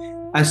at it.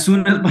 As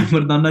soon as Bhai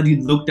Mardana ji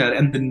looked at it,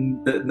 and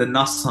the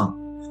nasa,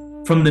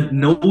 from the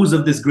nose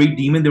of this great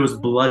demon, there was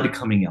blood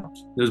coming out.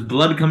 There was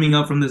blood coming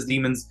out from this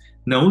demon's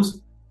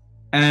nose.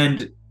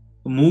 And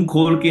muh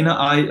khol ke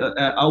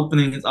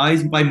opening his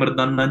eyes, Bhai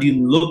Mardana ji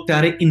looked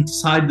at it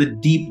inside the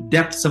deep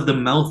depths of the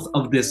mouth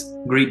of this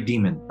great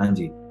demon.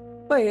 Anji.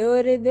 When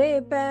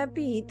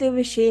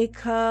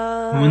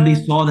they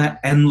saw that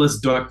endless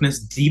darkness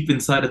deep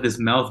inside of this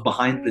mouth,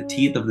 behind the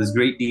teeth of this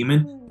great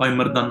demon, Bhai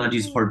Mardana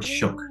ji's heart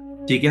shook.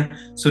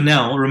 So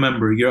now,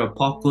 remember, your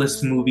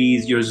apocalypse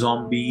movies, your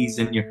zombies,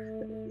 and your...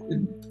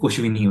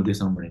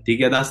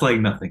 That's like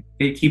nothing.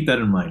 Okay, keep that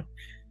in mind.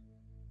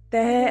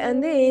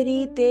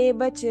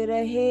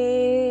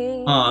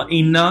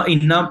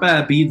 ਇੰਨਾ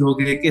ਭੈਭੀਤ ਹੋ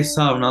ਗਏ ਕਿ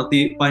ਹਿਸਾਬ ਨਾਲ ਤੇ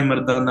ਭਾਈ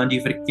ਮਰਦਾਨਾ ਜੀ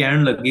ਫਿਰ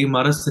ਕਹਿਣ ਲੱਗੇ,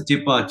 ਮਹਾਰਾਜ ਸੱਚੇ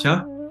ਪਾਤਸ਼ਾਹ,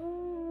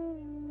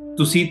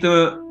 ਤੁਸੀਂ ਤਾਂ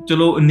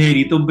ਚਲੋ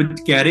ਨੇਰੀ ਤੋਂ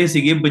ਕਹਿ ਰਹੇ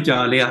ਸੀਗੇ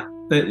ਬਚਾ ਲਿਆ,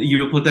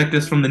 you protect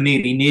us from the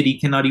neri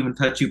cannot even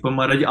touch you, but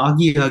ਮਹਾਰਾਜ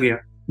ਆ ਗਿਆ.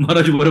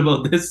 ਮਹਾਰਾਜ, what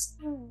about this?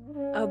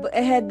 अब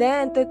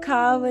दैंत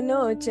खावनो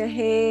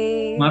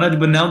चाहे. Maharaj,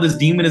 but now this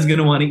demon is going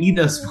to want to eat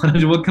us.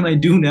 Maharaj, what can I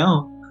do now?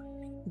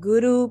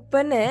 Guru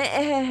pane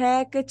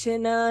hai kuch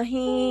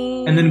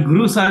nahi. And then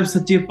Guru Sahib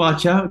Sache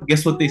Pacha,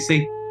 guess what they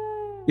say?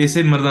 They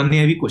say, Mardane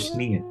abhi kuch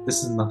nahi hai.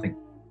 This is nothing.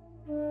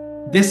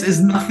 This is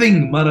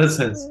nothing, Maharaj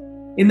says.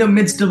 In the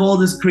midst of all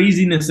this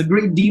craziness, a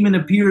great demon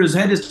appears,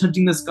 head is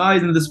touching the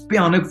skies, and this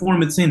bhyanak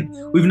form it's in.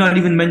 We've not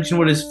even mentioned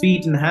what his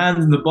feet and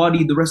hands and the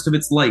body, the rest of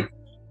its life.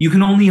 You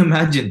can only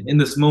imagine in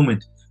this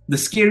moment the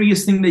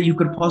scariest thing that you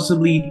could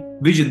possibly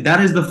vision.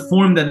 That is the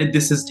form that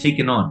this has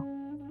taken on.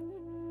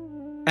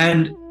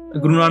 And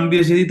Guru Nanak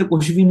Dev Ji,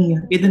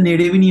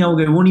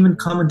 it won't even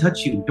come and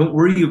touch you. Don't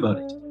worry about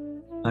it.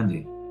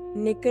 Hanji.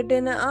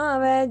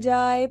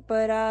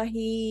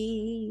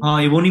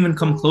 It won't even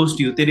come close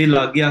to you. Tere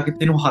lage aake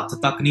tenu hath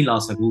tak nahi la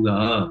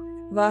sakuga.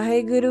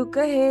 Waheguru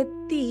ਕਹੇ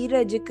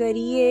ਧੀਰਜ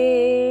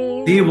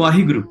ਕਰੀਏ। ਤੇ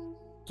ਵਾਹਿਗੁਰੂ,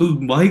 ਤੂੰ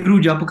ਵਾਹਿਗੁਰੂ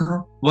ਜਪ ਕਹਾਂ,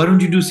 why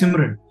don't you do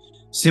ਸਿਮਰਨ?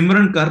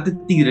 ਸਿਮਰਨ ਕਰ ਤੇ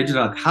ਧੀਰਜ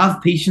ਰੱਖ, have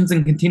patience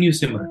and continue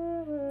Simran,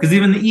 because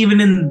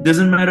even in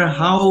doesn't matter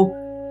how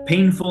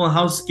painful,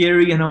 how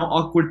scary and how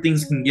awkward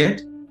things can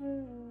get,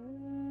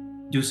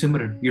 do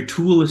Simran, your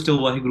tool is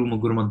still Waheguru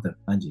ਗੁਰਮੰਤਰ।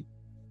 ਹਾਂਜੀ,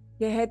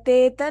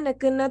 ਕਹਤੇ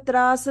ਤਨਕ ਨ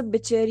ਤਰਾਸ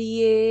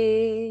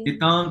ਬਿਚਰੀਏ। ਤੇ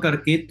ਤਾਂ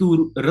ਕਰਕੇ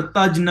ਤੂੰ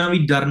ਰੱਤਾ ਜਿੰਨਾ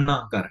ਵੀ ਡਰ ਨਾ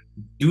ਕਰ,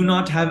 do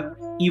not have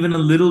even a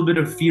little bit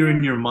of fear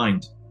in your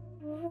mind।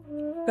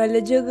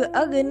 ਕਲਯੁਗ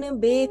ਅਗਨ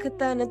ਬੇਖ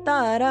ਤਨ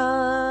ਧਾਰਾ।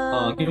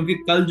 ਕਿਉਂਕਿ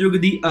ਕਲਯੁਗ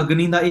ਦੀ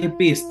ਅਗਨੀ ਦਾ ਇਹ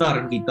ਭੇਸ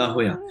ਧਾਰਨ ਕੀਤਾ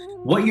ਹੋਇਆ।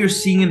 What you're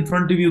seeing in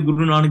front of you,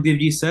 Guru Nanak Dev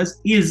Ji says,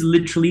 is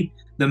literally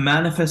the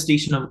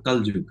manifestation of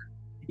Kaljug।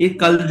 ਇਹ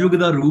ਕਲਯੁਗ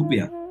ਦਾ ਰੂਪ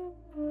ਆ।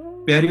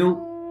 ਪਿਆਰਿਓ,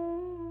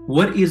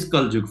 what is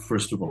Kaljug,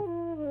 first of all?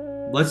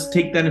 Let's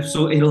take that, if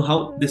so it'll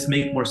help this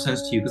make more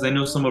sense to you, because I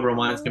know some of our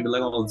minds can be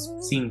like, oh,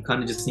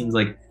 it just seems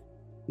like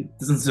it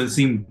doesn't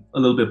seem a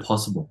little bit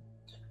possible।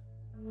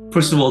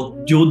 First of all,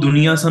 ਜੋ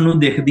ਦੁਨੀਆ ਸਾਨੂੰ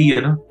ਦਿਖਦੀ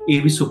ਹੈ ਨਾ,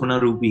 ਇਹ ਵੀ ਸੁਪਨਾ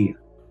ਰੂਪ ਹੀ ਹੈ।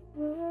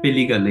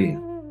 ਪਹਿਲੀ ਗੱਲ ਇਹ ਹੈ,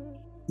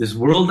 this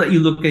world that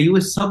you look at, you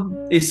is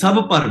sab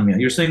param.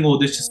 You're saying, oh,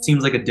 this just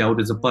seems like a doubt,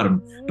 is a param,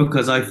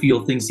 because I feel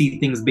things, see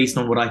things based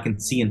on what I can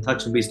see and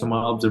touch and based on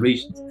my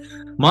observations।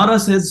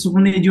 Maharaj says,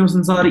 supne jo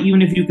sansar,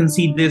 even if you can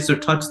see this or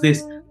touch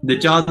this, the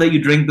cha that you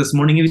drank this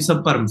morning, it is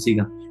sab param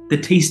siga, the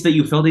taste that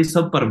you felt is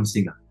sab param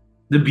siga,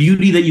 the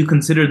beauty that you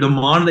consider, the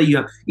man that you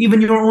have,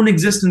 even your own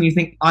existence, you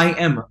think I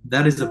am,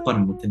 that is a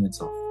param within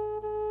itself।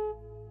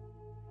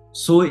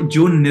 ਸੋ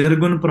ਜੋ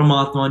ਨਿਰਗੁਣ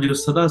ਪ੍ਰਮਾਤਮਾ, ਜੋ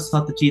ਸਦਾ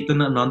ਸਤ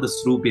ਚੇਤਨ ਆਨੰਦ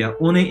ਸਰੂਪ ਆ,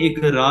 ਉਹਨੇ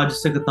ਇੱਕ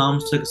ਰਾਜਸਿਕ,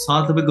 ਤਾਮਸਿਕ,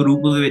 ਸਾਤਵਿਕ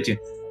ਰੂਪ ਦੇ ਵਿੱਚ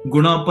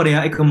ਗੁਣਾ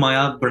ਭਰਿਆ ਇੱਕ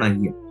ਮਾਇਆ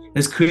ਬਣਾਈ ਹੈ।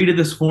 Has created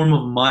this form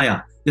of Maya,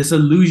 this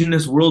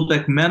illusionist world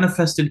that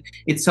manifested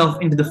itself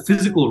into the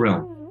physical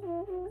realm,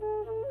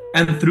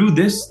 and through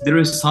this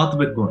there is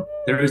sattvic gun,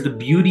 there is the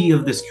beauty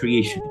of this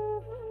creation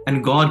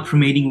and God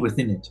permeating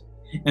within it,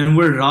 and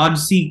where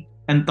Rajsi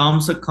and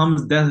Tamsa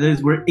comes, that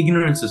is where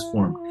ignorance is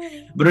formed।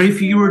 But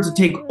if you were to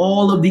take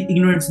all of the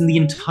ignorance in the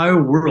entire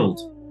world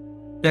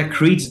that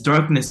creates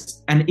darkness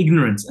and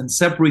ignorance and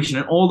separation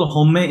and all the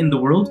home in the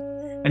world,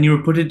 and you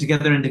were put it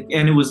together, and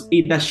it was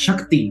that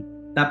Shakti,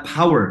 that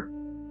power,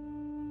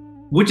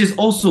 which is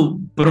also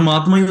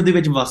Paramatma,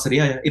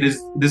 it is,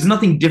 there's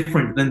nothing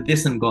different than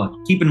this and God।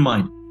 Keep in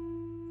mind,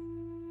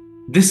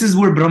 this is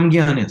where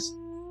Brahmagyan is।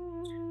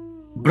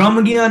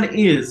 Brahmagyan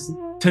is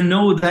to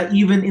know that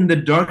even in the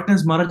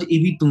darkness, Maharaj,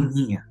 evi tum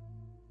hi hai।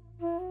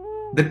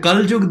 The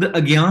Kaljug, the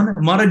Agyan,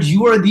 Maharaj,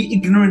 you are the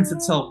ignorance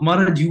itself।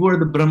 Maharaj, you are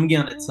the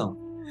Brahmagyan itself।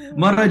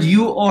 Maharaj,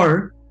 you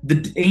are the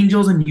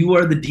angels and you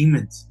are the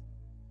demons।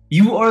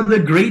 You are the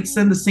greats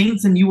and the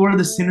saints and you are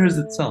the sinners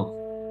itself।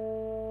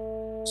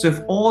 So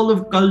if all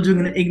of Kaljug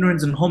and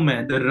ignorance and Home,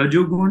 the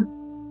Rajogun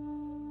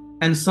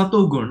and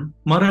Satogun,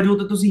 Maharaj,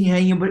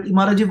 but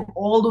Maharaj, if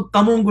all the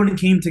Tamogun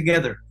came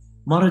together,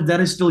 Maharaj, that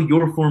is still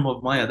your form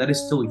of Maya, that is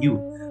still you।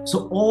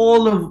 So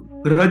all of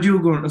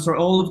Rajogun,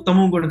 all of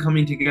Tamogun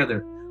coming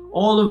together,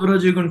 all of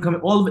Rajogun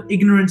coming, all of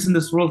ignorance in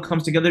this world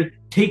comes together,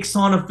 takes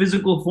on a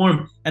physical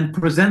form and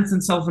presents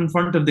itself in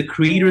front of the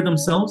creator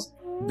themselves,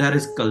 that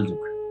is Kaljug।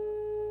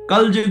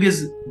 Kaljug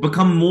has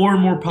become more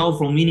and more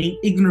powerful, meaning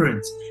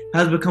ignorance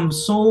has become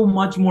so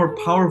much more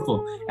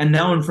powerful, and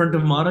now in front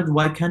of Maharaj,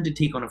 why can't it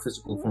take on a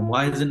physical form?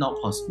 Why is it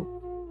not possible?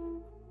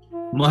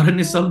 Maharaj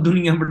ne sab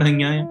duniya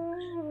badhaiyan hai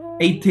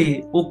ਇੱਥੇ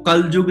ਉਹ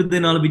ਕਲਯੁਗ ਦੇ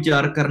ਨਾਲ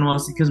ਵਿਚਾਰ ਕਰਨ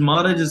ਵਾਸਤੇ, because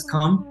Maharaj has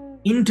come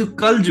into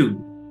Kaljug,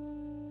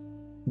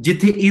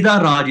 ਜਿੱਥੇ ਇਹਦਾ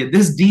ਰਾਜ ਹੈ।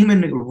 This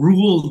demon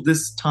rules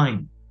this time,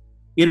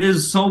 it is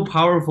so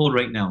powerful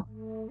right now,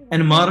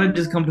 and Maharaj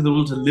has come to the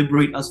world to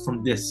liberate us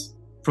from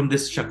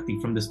this Shakti,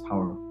 from this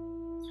power।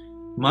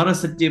 Maharaj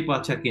ਸੱਚੇ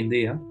ਪਾਤਸ਼ਾਹ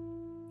ਕਹਿੰਦੇ ਆ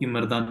ਕਿ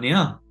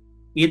ਮਰਦਾਨਿਆ,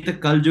 ਇਹ ਤਾਂ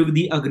ਕਲਯੁਗ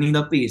ਦੀ ਅਗਨੀ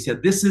ਦਾ ਭੇਸ ਆ।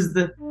 This is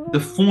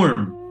the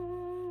form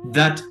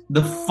that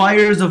the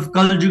fires of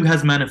Kaljug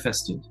has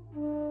manifested।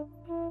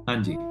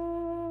 ਹਾਂਜੀ,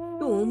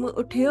 ਧੂਮ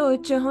ਉਠਿਓ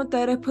ਚਹੁ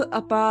ਤਰਫ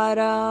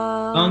ਅਪਾਰਾ।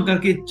 ਤਾਂ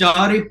ਕਰਕੇ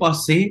ਚਾਰੇ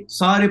ਪਾਸੇ,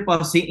 ਸਾਰੇ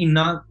ਪਾਸੇ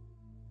ਇੰਨਾ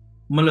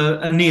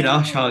ਮਤਲਬ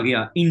ਹਨੇਰਾ ਛਾ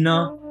ਗਿਆ,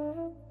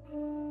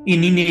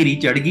 ਇੰਨੀ ਨੇਰੀ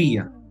ਚੜ ਗਈ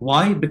ਆ।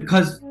 Why?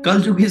 Because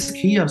Kaljug is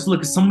chaos।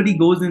 Look, if somebody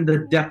goes in the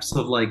depths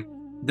of like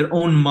their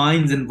own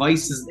minds and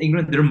vices,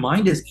 ignorant, their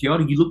mind is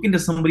chaotic। You look into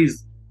somebody's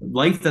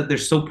life that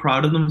they're so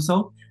proud of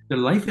themselves,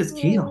 their life is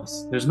chaos,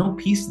 there's no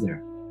peace there।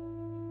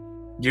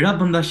 ਜਿਹੜਾ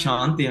ਬੰਦਾ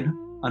ਸ਼ਾਂਤ ਹੈ ਨਾ,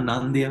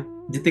 ਆਨੰਦ ਆ,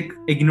 ਜਿੱਥੇ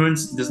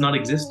ignorance does not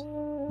exist,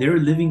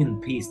 they're living in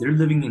peace, they're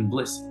living in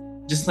bliss।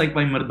 Just like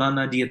by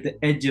Mardana ji at the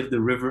edge of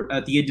the river,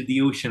 at the edge of the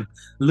ocean,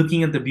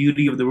 looking at the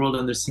beauty of the world,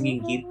 and they're singing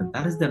Kirtan,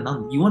 that is the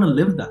Anand। You want to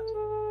live that।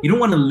 You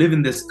don't want to live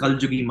in this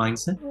Kaljugi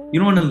mindset, you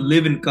don't want to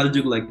live in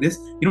Kaljug like this,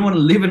 you don't want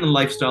to live in a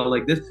lifestyle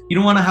like this, you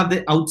don't want to have the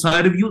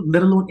outside of you,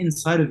 let alone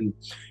inside of you।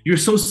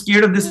 You're so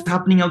scared of this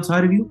happening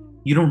outside of you,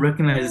 you don't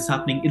recognize it's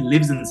happening, it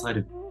lives inside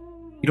of you,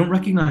 you don't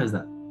recognize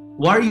that।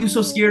 Why are you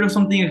so scared of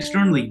something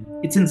externally?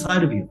 It's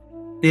inside of you,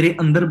 tere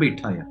andar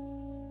baitha hai,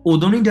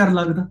 ਉਦੋਂ ਨਹੀਂ ਡਰ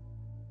ਲੱਗਦਾ।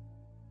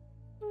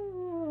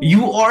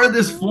 You are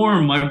this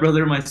form, my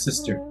brother, my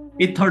sister।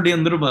 ਇਹ ਤੁਹਾਡੇ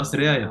ਅੰਦਰ ਵਸ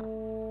ਰਿਹਾ ਆ,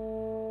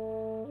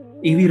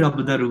 ਇਹ ਵੀ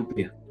ਰੱਬ ਦਾ ਰੂਪ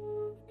ਆ।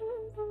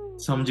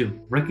 Samjho,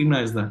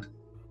 recognize that.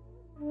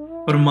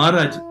 But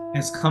Maharaj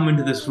has come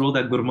into this role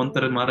that Guru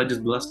Mantra Maharaj has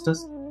blessed us.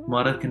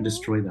 Maharaj can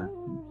destroy that.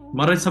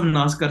 Maharaj ਸਭ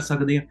ਨਾਸ ਕਰ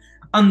ਸਕਦੇ ਆ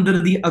ਅੰਦਰ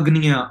ਦੀ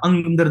ਅਗਨੀਆਂ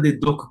ਅੰਦਰ ਦੇ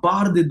ਦੁੱਖ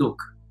ਬਾਹਰ ਦੇ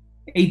ਦੁੱਖ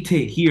ਇੱਥੇ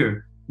here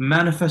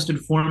manifested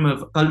form of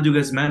Kaljug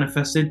is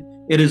manifested.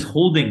 It is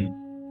holding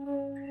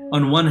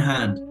on one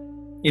hand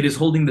it is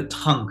holding the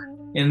tongue,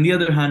 and on the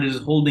other hand it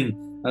is holding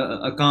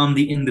a kam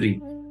the indri,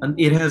 and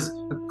it has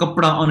a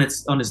kapda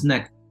on its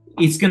neck.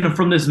 It's gonna,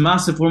 from this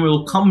massive form, it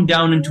will come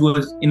down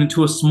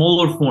into a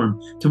smaller form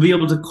to be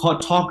able to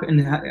talk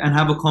and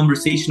have a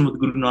conversation with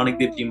Guru Nanak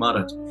Dev Ji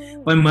Maharaj.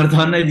 By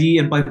Mardana Ji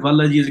and by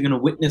Valla Ji is going to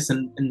witness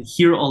and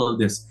hear all of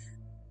this.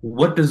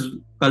 What does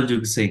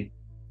Kaljug say?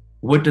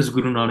 What does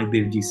Guru Nanak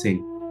Dev Ji say?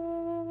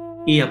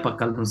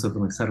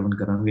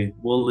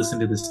 We'll listen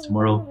to this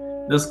tomorrow.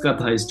 This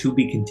katha is to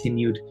be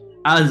continued,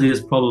 as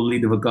is probably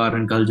the Vakar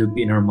and Kaljug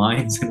in our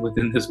minds and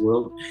within this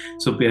world.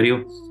 So ਪਿਆਰਿਓ,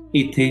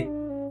 ਇੱਥੇ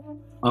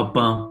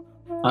ਆਪਾਂ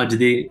ਅੱਜ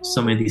ਦੇ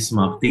ਸਮੇਂ ਦੀ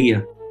ਸਮਾਪਤੀ ਆ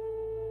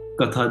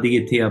ਕਥਾ ਦੀ,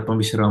 ਇੱਥੇ ਆਪਾਂ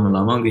ਵਿਸ਼ਰਾਮ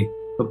ਲਾਵਾਂਗੇ।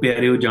 ਪਰ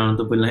ਪਿਆਰਿਓ, ਜਾਣ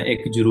ਤੋਂ ਪਹਿਲਾਂ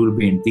ਇੱਕ ਜ਼ਰੂਰ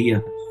ਬੇਨਤੀ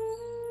ਆ,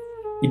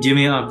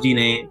 ਜਿਵੇਂ ਆਪ ਜੀ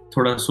ਨੇ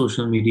ਥੋੜਾ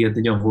ਸੋਸ਼ਲ ਮੀਡੀਆ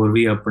ਤੇ ਜਾਂ ਹੋਰ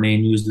ਵੀ ਆਪਣੇ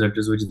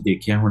ਨਿਊਜ਼ਲੈਟਰਸ ਵਿੱਚ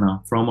ਦੇਖਿਆ ਹੋਣਾ,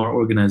 from our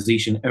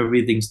organization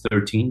Everything's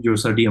 13, ਜੋ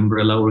ਸਾਡੀ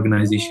umbrella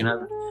organization ਹੈ।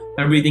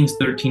 Everything's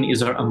 13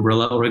 is our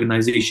umbrella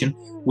organization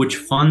which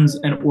funds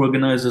and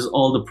organizes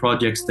all the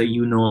projects that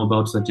you know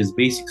about, such as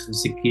Basics of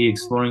Sikhi,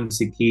 Exploring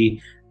Sikhi,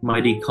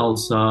 Mighty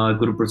Khalsa,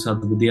 Guru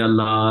Prasad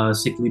Vidyalaya,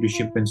 Sikh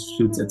Leadership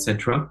Institutes,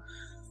 etc.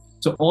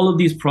 So all of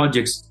these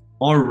projects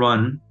are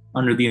run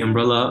under the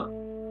umbrella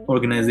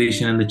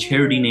organization and the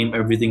charity name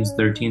Everything's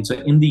 13. So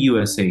in the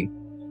USA,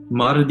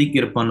 Maharaj di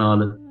kirpa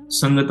naal,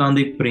 Sangatan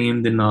de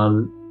prem de naal,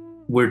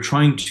 we're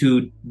trying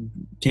to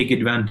take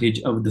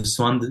advantage of the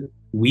Swand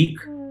week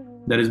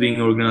that is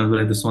being organized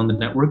by the Swand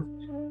network.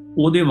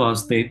 Ode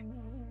vaste,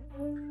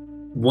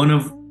 one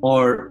of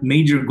our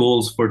major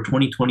goals for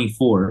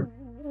 2024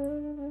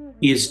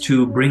 is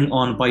to bring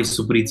on Bhai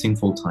Supreet Singh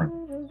full time.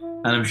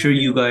 And I'm sure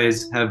you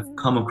guys have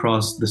come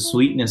across the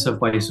sweetness of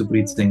Bhai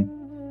Supreet Singh.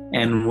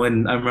 And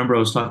when I remember I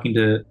was talking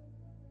to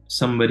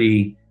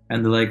somebody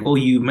and they're like, oh,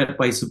 you met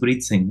Bhai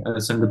Supreet Singh.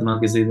 Sangat na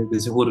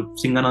kise hor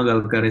singha na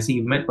gal kar rahe si,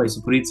 you met Bhai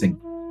Supreet Singh.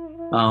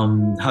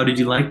 How did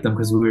you like them?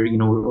 Because we were,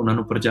 ਉਹਨਾਂ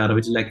ਨੂੰ ਪ੍ਰਚਾਰ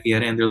ਵਿੱਚ ਲੈ ਕੇ ਆ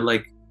ਰਹੇ, and they're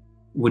like,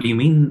 what do you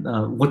mean?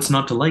 What's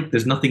not to like?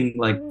 There's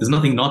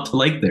nothing not to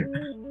like there.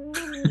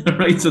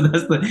 Right? So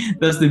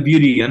that's the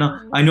beauty.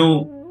 I know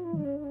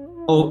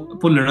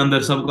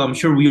I'm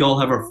sure we all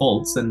have our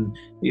faults, and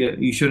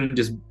you shouldn't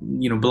just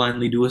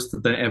blindly do us to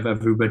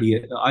everybody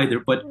either.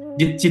 But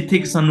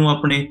ਜਿੱਥੇ ਸਾਨੂੰ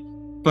ਆਪਣੇ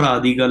ਭਰਾ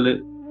ਦੀ ਗੱਲ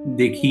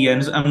ਦੇਖੀ,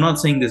 and I'm not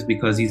saying this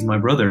because he's my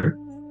brother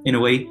in a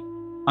way,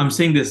 I'm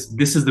saying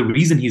this is the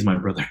reason he's my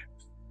brother,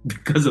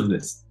 because of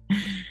this.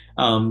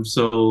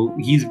 So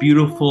he's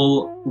beautiful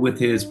with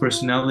his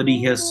personality.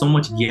 He has so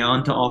much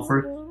gyan to offer.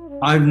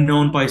 I've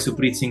known Bhai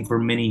Supreet Singh for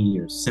many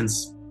years, since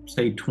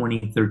say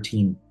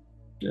 2013.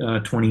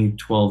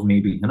 2012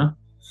 maybe,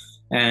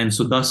 and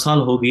so 10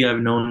 saal ho gaya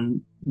I've known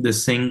this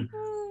Singh,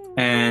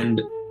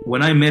 and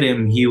when I met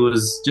him he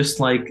was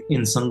just like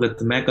in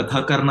Sangat main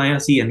katha karna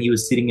aaya si, and he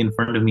was sitting in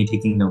front of me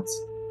taking notes.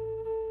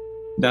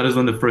 That is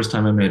when the first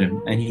time I met him,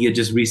 and he had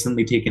just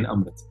recently taken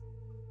Amrit,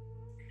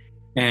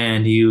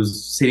 and he was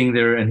sitting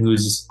there and he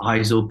was just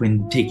eyes open,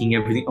 taking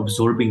everything,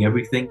 absorbing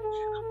everything.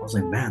 I was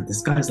like, man,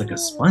 this guy's like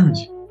a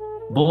sponge.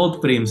 Bahut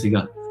prem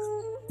siga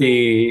te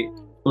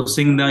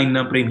Singh da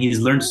inna prem. He's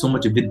learned so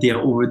much vidya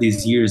over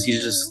these years.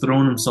 He's just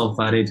thrown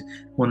himself at it.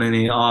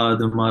 Unhone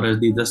Aad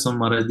Maharaj di, Dasam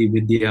Maharaj di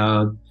vidya,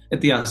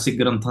 Itihasik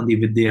Granthan di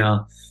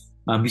vidya.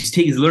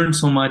 He's learned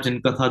so much,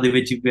 and Katha de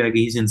vich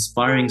he's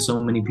inspiring so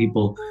many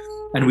people.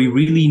 And we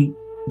really,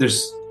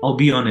 I'll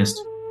be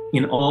honest,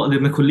 in all the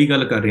main khulli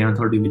gal kar raha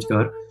thodi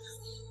vichkar,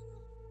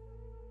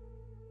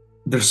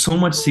 there's so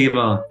much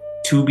seva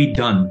to be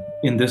done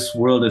in this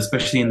world,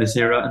 especially in this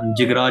era. And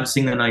Jigaraj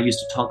Singh and I used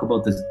to talk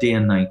about this day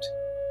and night.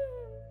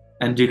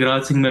 And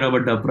Jigaraj Singh ਮੇਰਾ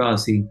ਵੱਡਾ ਭਰਾ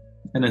ਸੀ,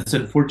 and it's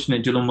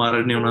unfortunate ਜਦੋਂ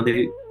ਮਹਾਰਾਜ ਨੇ ਉਹਨਾਂ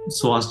ਦੇ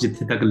ਸਵਾਸ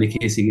ਜਿੱਥੇ ਤੱਕ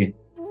ਲਿਖੇ ਸੀਗੇ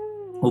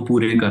ਉਹ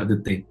ਪੂਰੇ ਕਰ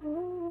ਦਿੱਤੇ.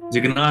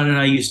 Jigaraj and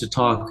I used to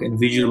talk and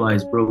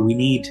visualize, bro, we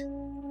need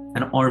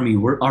an army.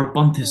 Our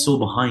panth is so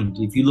behind.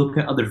 If you look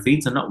at other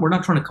faiths, and we're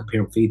not trying to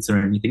compare faiths or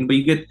anything, but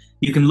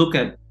you can look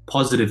at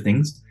positive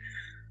things.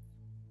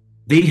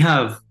 They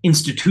have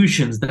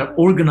institutions that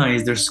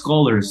organize their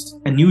scholars.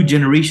 A new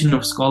generation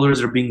of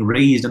scholars are being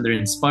raised, and they're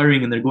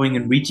inspiring, and they're going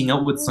and reaching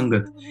out with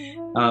Sangat.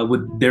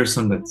 With their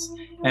Sangats,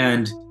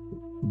 and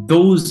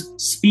those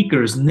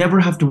speakers never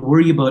have to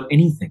worry about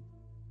anything.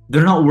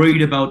 They're not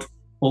worried about,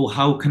 oh,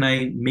 how can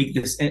I make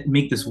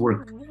this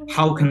work?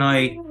 How can I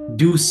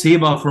do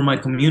seva for my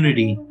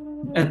community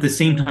at the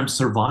same time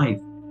survive?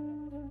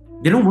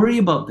 They don't worry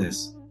about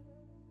this,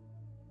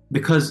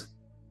 because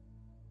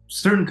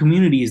certain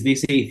communities, they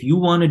say, if you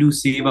want to do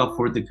seva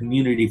for the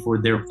community, for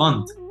their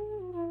fund,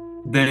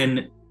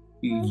 then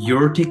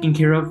you're taken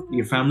care of,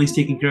 your family's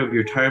taken care of,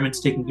 your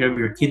retirement's taken care of,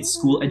 your kids'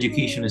 school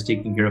education is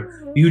taken care of.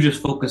 You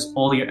just focus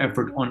all your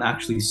effort on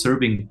actually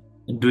serving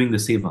and doing the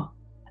seva.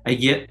 And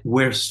yet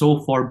we're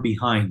so far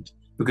behind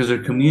because our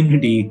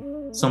community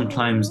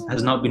sometimes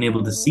has not been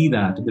able to see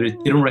that.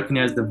 They don't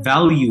recognize the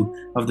value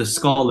of the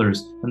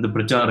scholars and the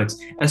pracharaks,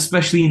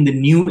 especially in the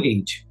new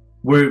age,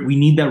 where we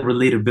need that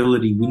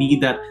relatability. We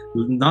need that,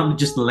 not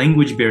just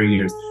language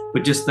barriers,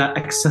 but just that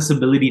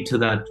accessibility to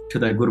that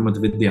Gurmat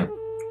Vidya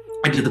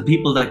and to the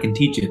people that can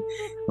teach it.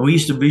 And we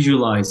used to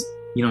visualize,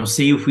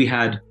 say if we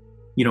had,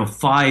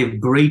 five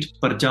great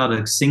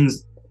pracharaks,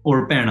 Singhs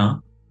or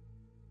Pena,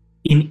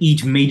 in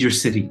each major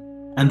city,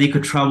 and they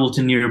could travel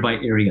to nearby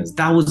areas.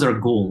 That was our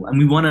goal, and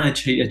we want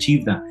to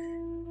achieve that.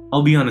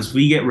 I'll be honest,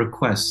 we get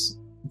requests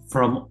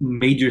from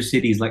major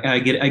cities. Like I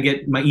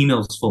get my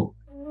emails full.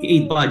 Hey,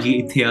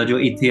 Baji,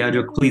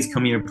 please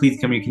come here. Please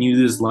come here. Can you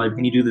do this live?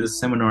 Can you do this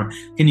seminar?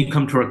 Can you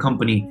come to our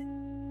company?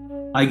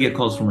 I get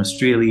calls from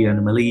Australia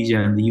and Malaysia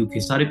and the UK.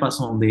 Sare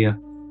pason there,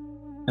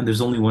 and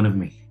there's only one of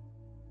me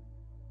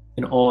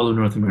in all of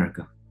North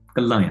America.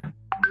 Kalaya.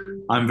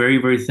 I'm very,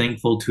 very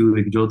thankful to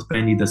Igjot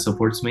Pendi that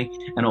supports me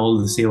and all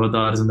the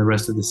Sevadars and the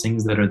rest of the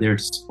Singhs that are there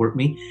to support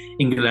me.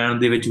 England,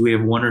 we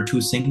have one or two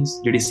Singhs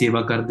ਜਿਹੜੇ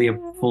ਸੇਵਾ ਕਰਦੇ ਆ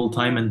full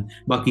time and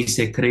ਬਾਕੀ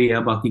ਸਿੱਖ ਰਹੇ ਆ,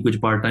 ਬਾਕੀ ਕੁਝ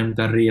part time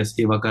ਕਰ ਰਹੇ ਆ,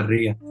 ਸੇਵਾ ਕਰ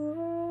ਰਹੇ ਆ.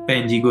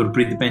 Penji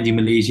Gurpreet Penji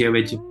Malaysia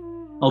ਵਿੱਚ.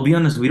 I'll be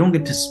honest, we don't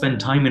get to spend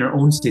time in our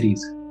own cities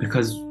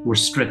because we're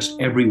stretched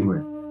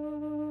everywhere.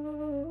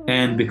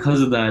 And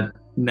because of that,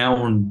 now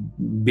on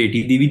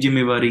beti di bhi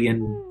zimmewari,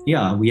 and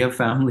yeah, we have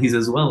families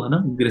as well, है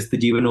ना? गृहस्थ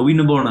जीवन वो भी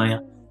निभाना है.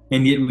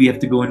 And yet we have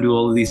to go and do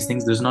all of these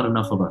things. There's not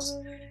enough of us.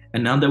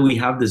 And now that we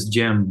have this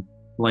gem,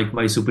 like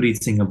by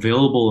Supreet Singh,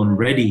 available and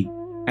ready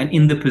and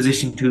in the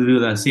position to do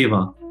that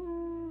seva,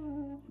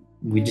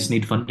 we just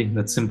need funding.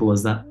 That's simple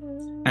as that.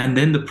 And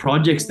then the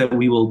projects that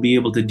we will be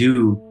able to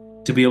do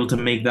to be able to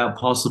make that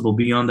possible,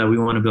 beyond that, we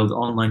want to build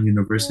online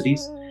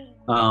universities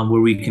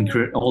where we can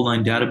create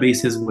online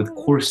databases with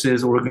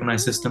courses,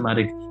 organize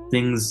systematic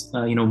things,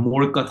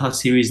 more katha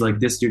series like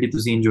this, jehdi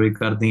tusi enjoy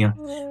karde hain.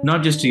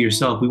 Not just to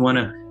yourself. We want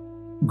to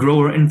grow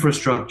our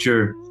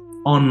infrastructure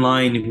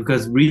online,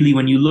 because really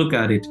when you look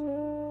at it,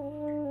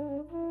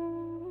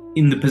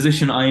 in the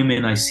position I'm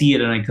in, I see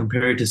it and I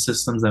compare it to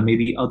systems that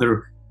maybe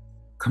other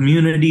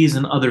communities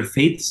and other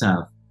faiths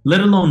have, let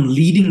alone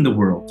leading the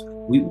world.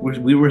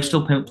 We were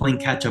still playing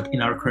catch up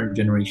in our current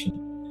generation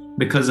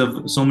because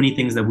of so many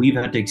things that we've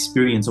had to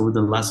experience over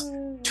the last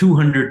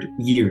 200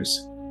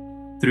 years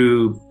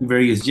through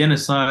various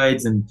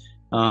genocides and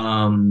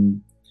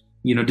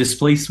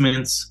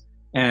displacements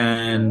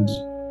and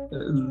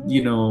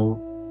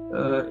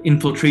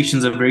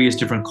infiltrations of various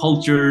different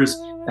cultures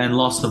and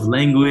loss of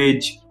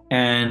language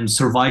and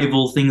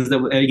survival things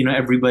that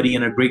everybody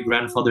and our great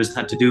grandfathers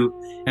had to do.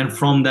 And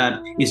from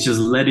that, it's just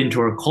led into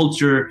our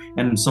culture,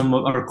 and some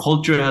of our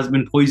culture has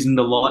been poisoned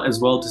a lot as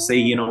well, to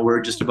say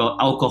we're just about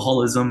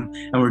alcoholism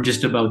and we're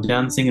just about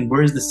dancing, and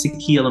whereas the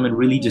Sikhi element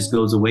really just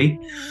goes away.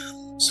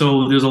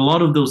 So there's a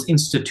lot of those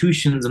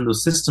institutions and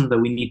those systems that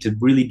we need to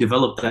really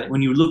develop, that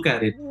when you look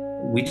at it,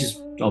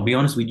 I'll be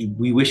honest,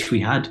 we wish we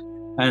had.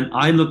 And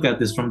I look at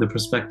this from the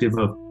perspective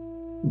of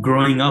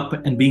growing up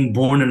and being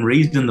born and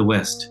raised in the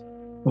West.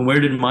 And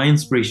where did my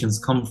inspirations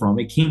come from?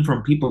 It came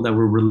from people that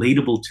were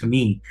relatable to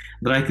me,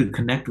 that I could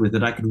connect with,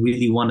 that I could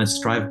really want to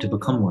strive to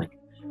become like.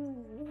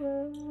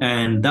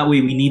 And that way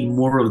we need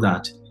more of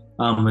that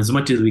as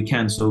much as we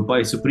can. So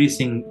by Supreet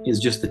Singh is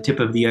just the tip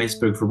of the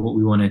iceberg for what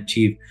we want to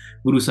achieve.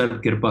 Guru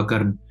Sahib Kirpa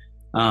Karan.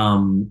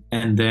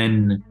 And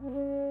then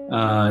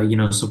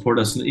support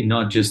us in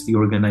not just the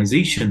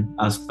organization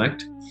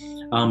aspect,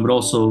 but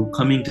also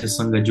coming to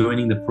Sangha,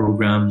 joining the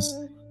programs,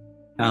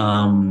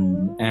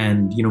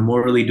 and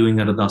morally doing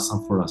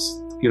ardasan for us.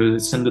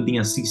 Sangat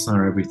ਦੀਆਂ ਸੀਸਾਂ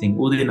are everything.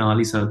 ਉਹਦੇ ਨਾਲ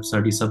ਹੀ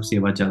ਸਾਡੀ ਸਭ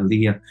ਸੇਵਾ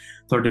ਚੱਲਦੀ ਹੈ,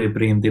 ਤੁਹਾਡੇ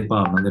ਪ੍ਰੇਮ ਤੇ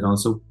ਭਾਵਨਾ ਦੇ ਨਾਲ.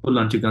 ਸੋ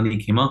ਭੁੱਲਾਂ ਚੁੱਕਾਂ ਦੀ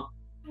ਖਿਮਾ,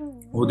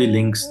 ਉਹਦੇ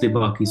links ਤੇ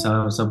ਬਾਕੀ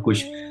ਸਭ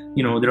ਕੁਝ.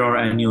 There are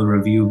annual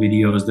review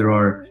videos, there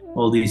are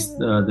all these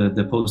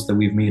the posts that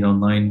we've made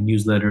online,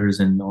 newsletters,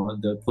 and all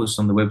the posts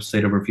on the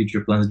website of our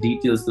future plans.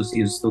 Details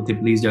to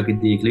please ja ke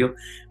dekh liyo,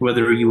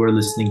 whether you are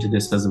listening to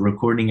this as a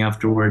recording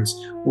afterwards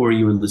or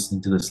you are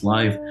listening to this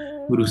live.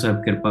 Guru Sahib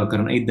Kirpa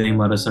Karan, idaਂ ਹੀ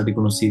ਮਹਾਰਾਜ ਸਾਡੇ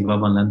ਕੋਲੋਂ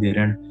ਸੇਵਾਵਾਂ ਲੈਂਦੇ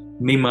ਰਹਿਣ.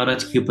 May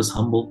Maharaj keep us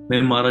humble. May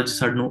Maharaj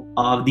ਸਾਨੂੰ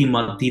ਆਪਦੀ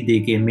ਮੱਤ ਹੀ ਦੇ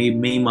ਕੇ,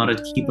 may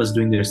Maharaj keep us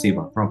doing their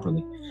seva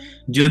properly.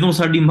 ਜਦੋਂ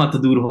ਸਾਡੀ ਮੱਤ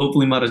ਦੂਰ,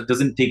 hopefully Maharaj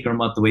doesn't take our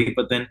mat away,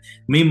 but then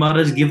may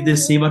Maharaj give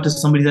this seva to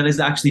somebody that is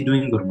actually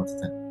doing Gurmat.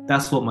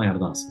 That's what my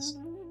ardas is.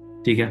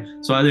 Okay?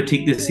 So either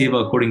take this seva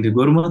according to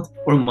Gurmat,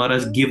 or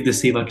Maharaj give this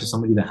seva to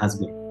somebody that has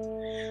Gurmat.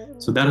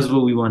 So that is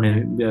what we want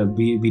to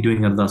be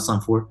doing ardasan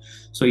for.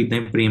 So ਇਦਾਂ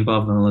ਪ੍ਰੇਮ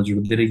ਭਾਵਨਾ ਨਾਲ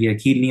ਜੁੜਦੇ ਰਹੀਏ.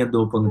 ਅਖੀਰਲੀਆਂ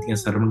ਦੋ ਪੰਕਤੀਆਂ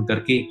ਸਰਵਣ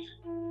ਕਰਕੇ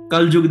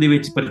ਕਲਯੁਗ ਦੇ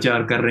ਵਿੱਚ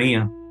ਪ੍ਰਚਾਰ ਕਰ ਰਹੇ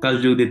ਹਾਂ.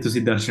 ਕਲਯੁਗ ਦੇ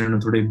ਤੁਸੀਂ ਦਰਸ਼ਨ ਨੂੰ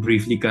ਥੋੜੇ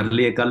ਬਰੀਫਲੀ ਕਰ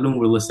ਲਏ. ਕੱਲ ਨੂੰ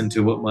we'll listen to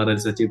what Maharaj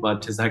Sache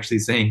Paatshah is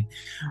actually saying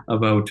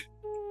about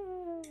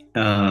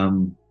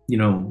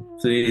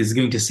is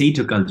going to say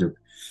to Kaljug.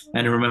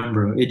 And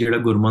remember, ਇਹ ਜਿਹੜਾ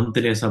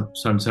ਗੁਰਮੰਤਰ ਹੈ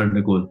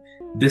ਸਾਡੇ ਕੋਲ,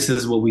 this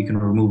is what we can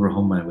remove our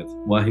homa with.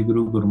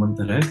 Waheguru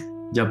ਗੁਰਮੰਤਰ ਹੈ,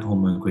 ਜਪ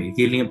ਹੋਮੈ ਕੋਈ.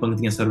 ਅਖੀਰਲੀਆਂ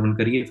ਪੰਕਤੀਆਂ ਸਰਵਣ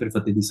ਕਰੀਏ, ਫਿਰ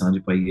ਫਤਿਹ ਦੀ ਸਾਂਝ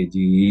ਪਾਈਏ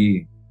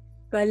ਜੀ.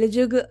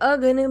 ਕਲਯੁਗ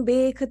ਅਗਨ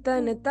ਬੇਖ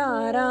ਤਨ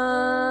ਤਾਰਾ,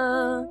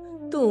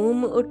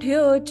 ਧੂਮ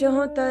ਉਠਿਓ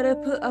ਚਹੁ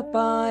ਤਰਫ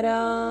ਅਪਾਰਾ।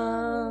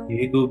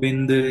 हे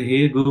गोविंद हे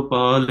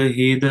गोपाल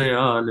हे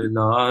दयाल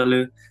लाल,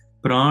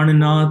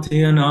 प्राणनाथ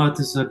अनाथ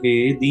सके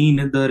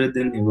दीन दर्द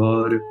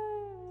निवार।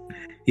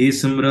 हे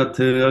समरथ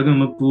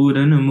अगम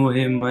पूरन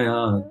मोहि माया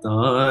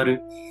तार,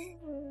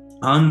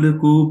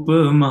 अंधकूप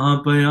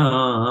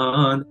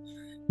महाभयान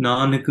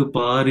नानक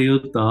पार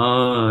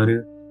उतार।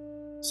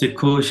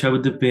 सिखो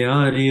शब्द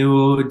प्यारियो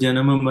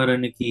जन्म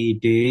मरण की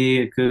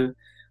टेक,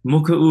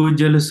 मुख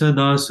उजल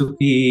सदा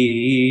सुखी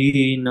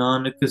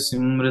नानक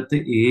सिमरत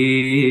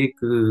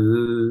एक।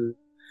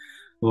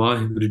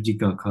 ਵਾਹਿਗੁਰੂ ਜੀ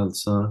ਕਾ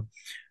ਖਾਲਸਾ,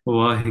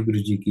 ਵਾਹਿਗੁਰੂ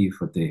ਜੀ ਕੀ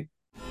ਫਤਿਹ।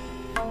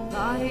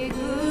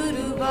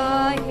 ਵਾਹਿਗੁਰੂ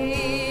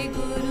ਵਾਹਿਗੁਰੂ।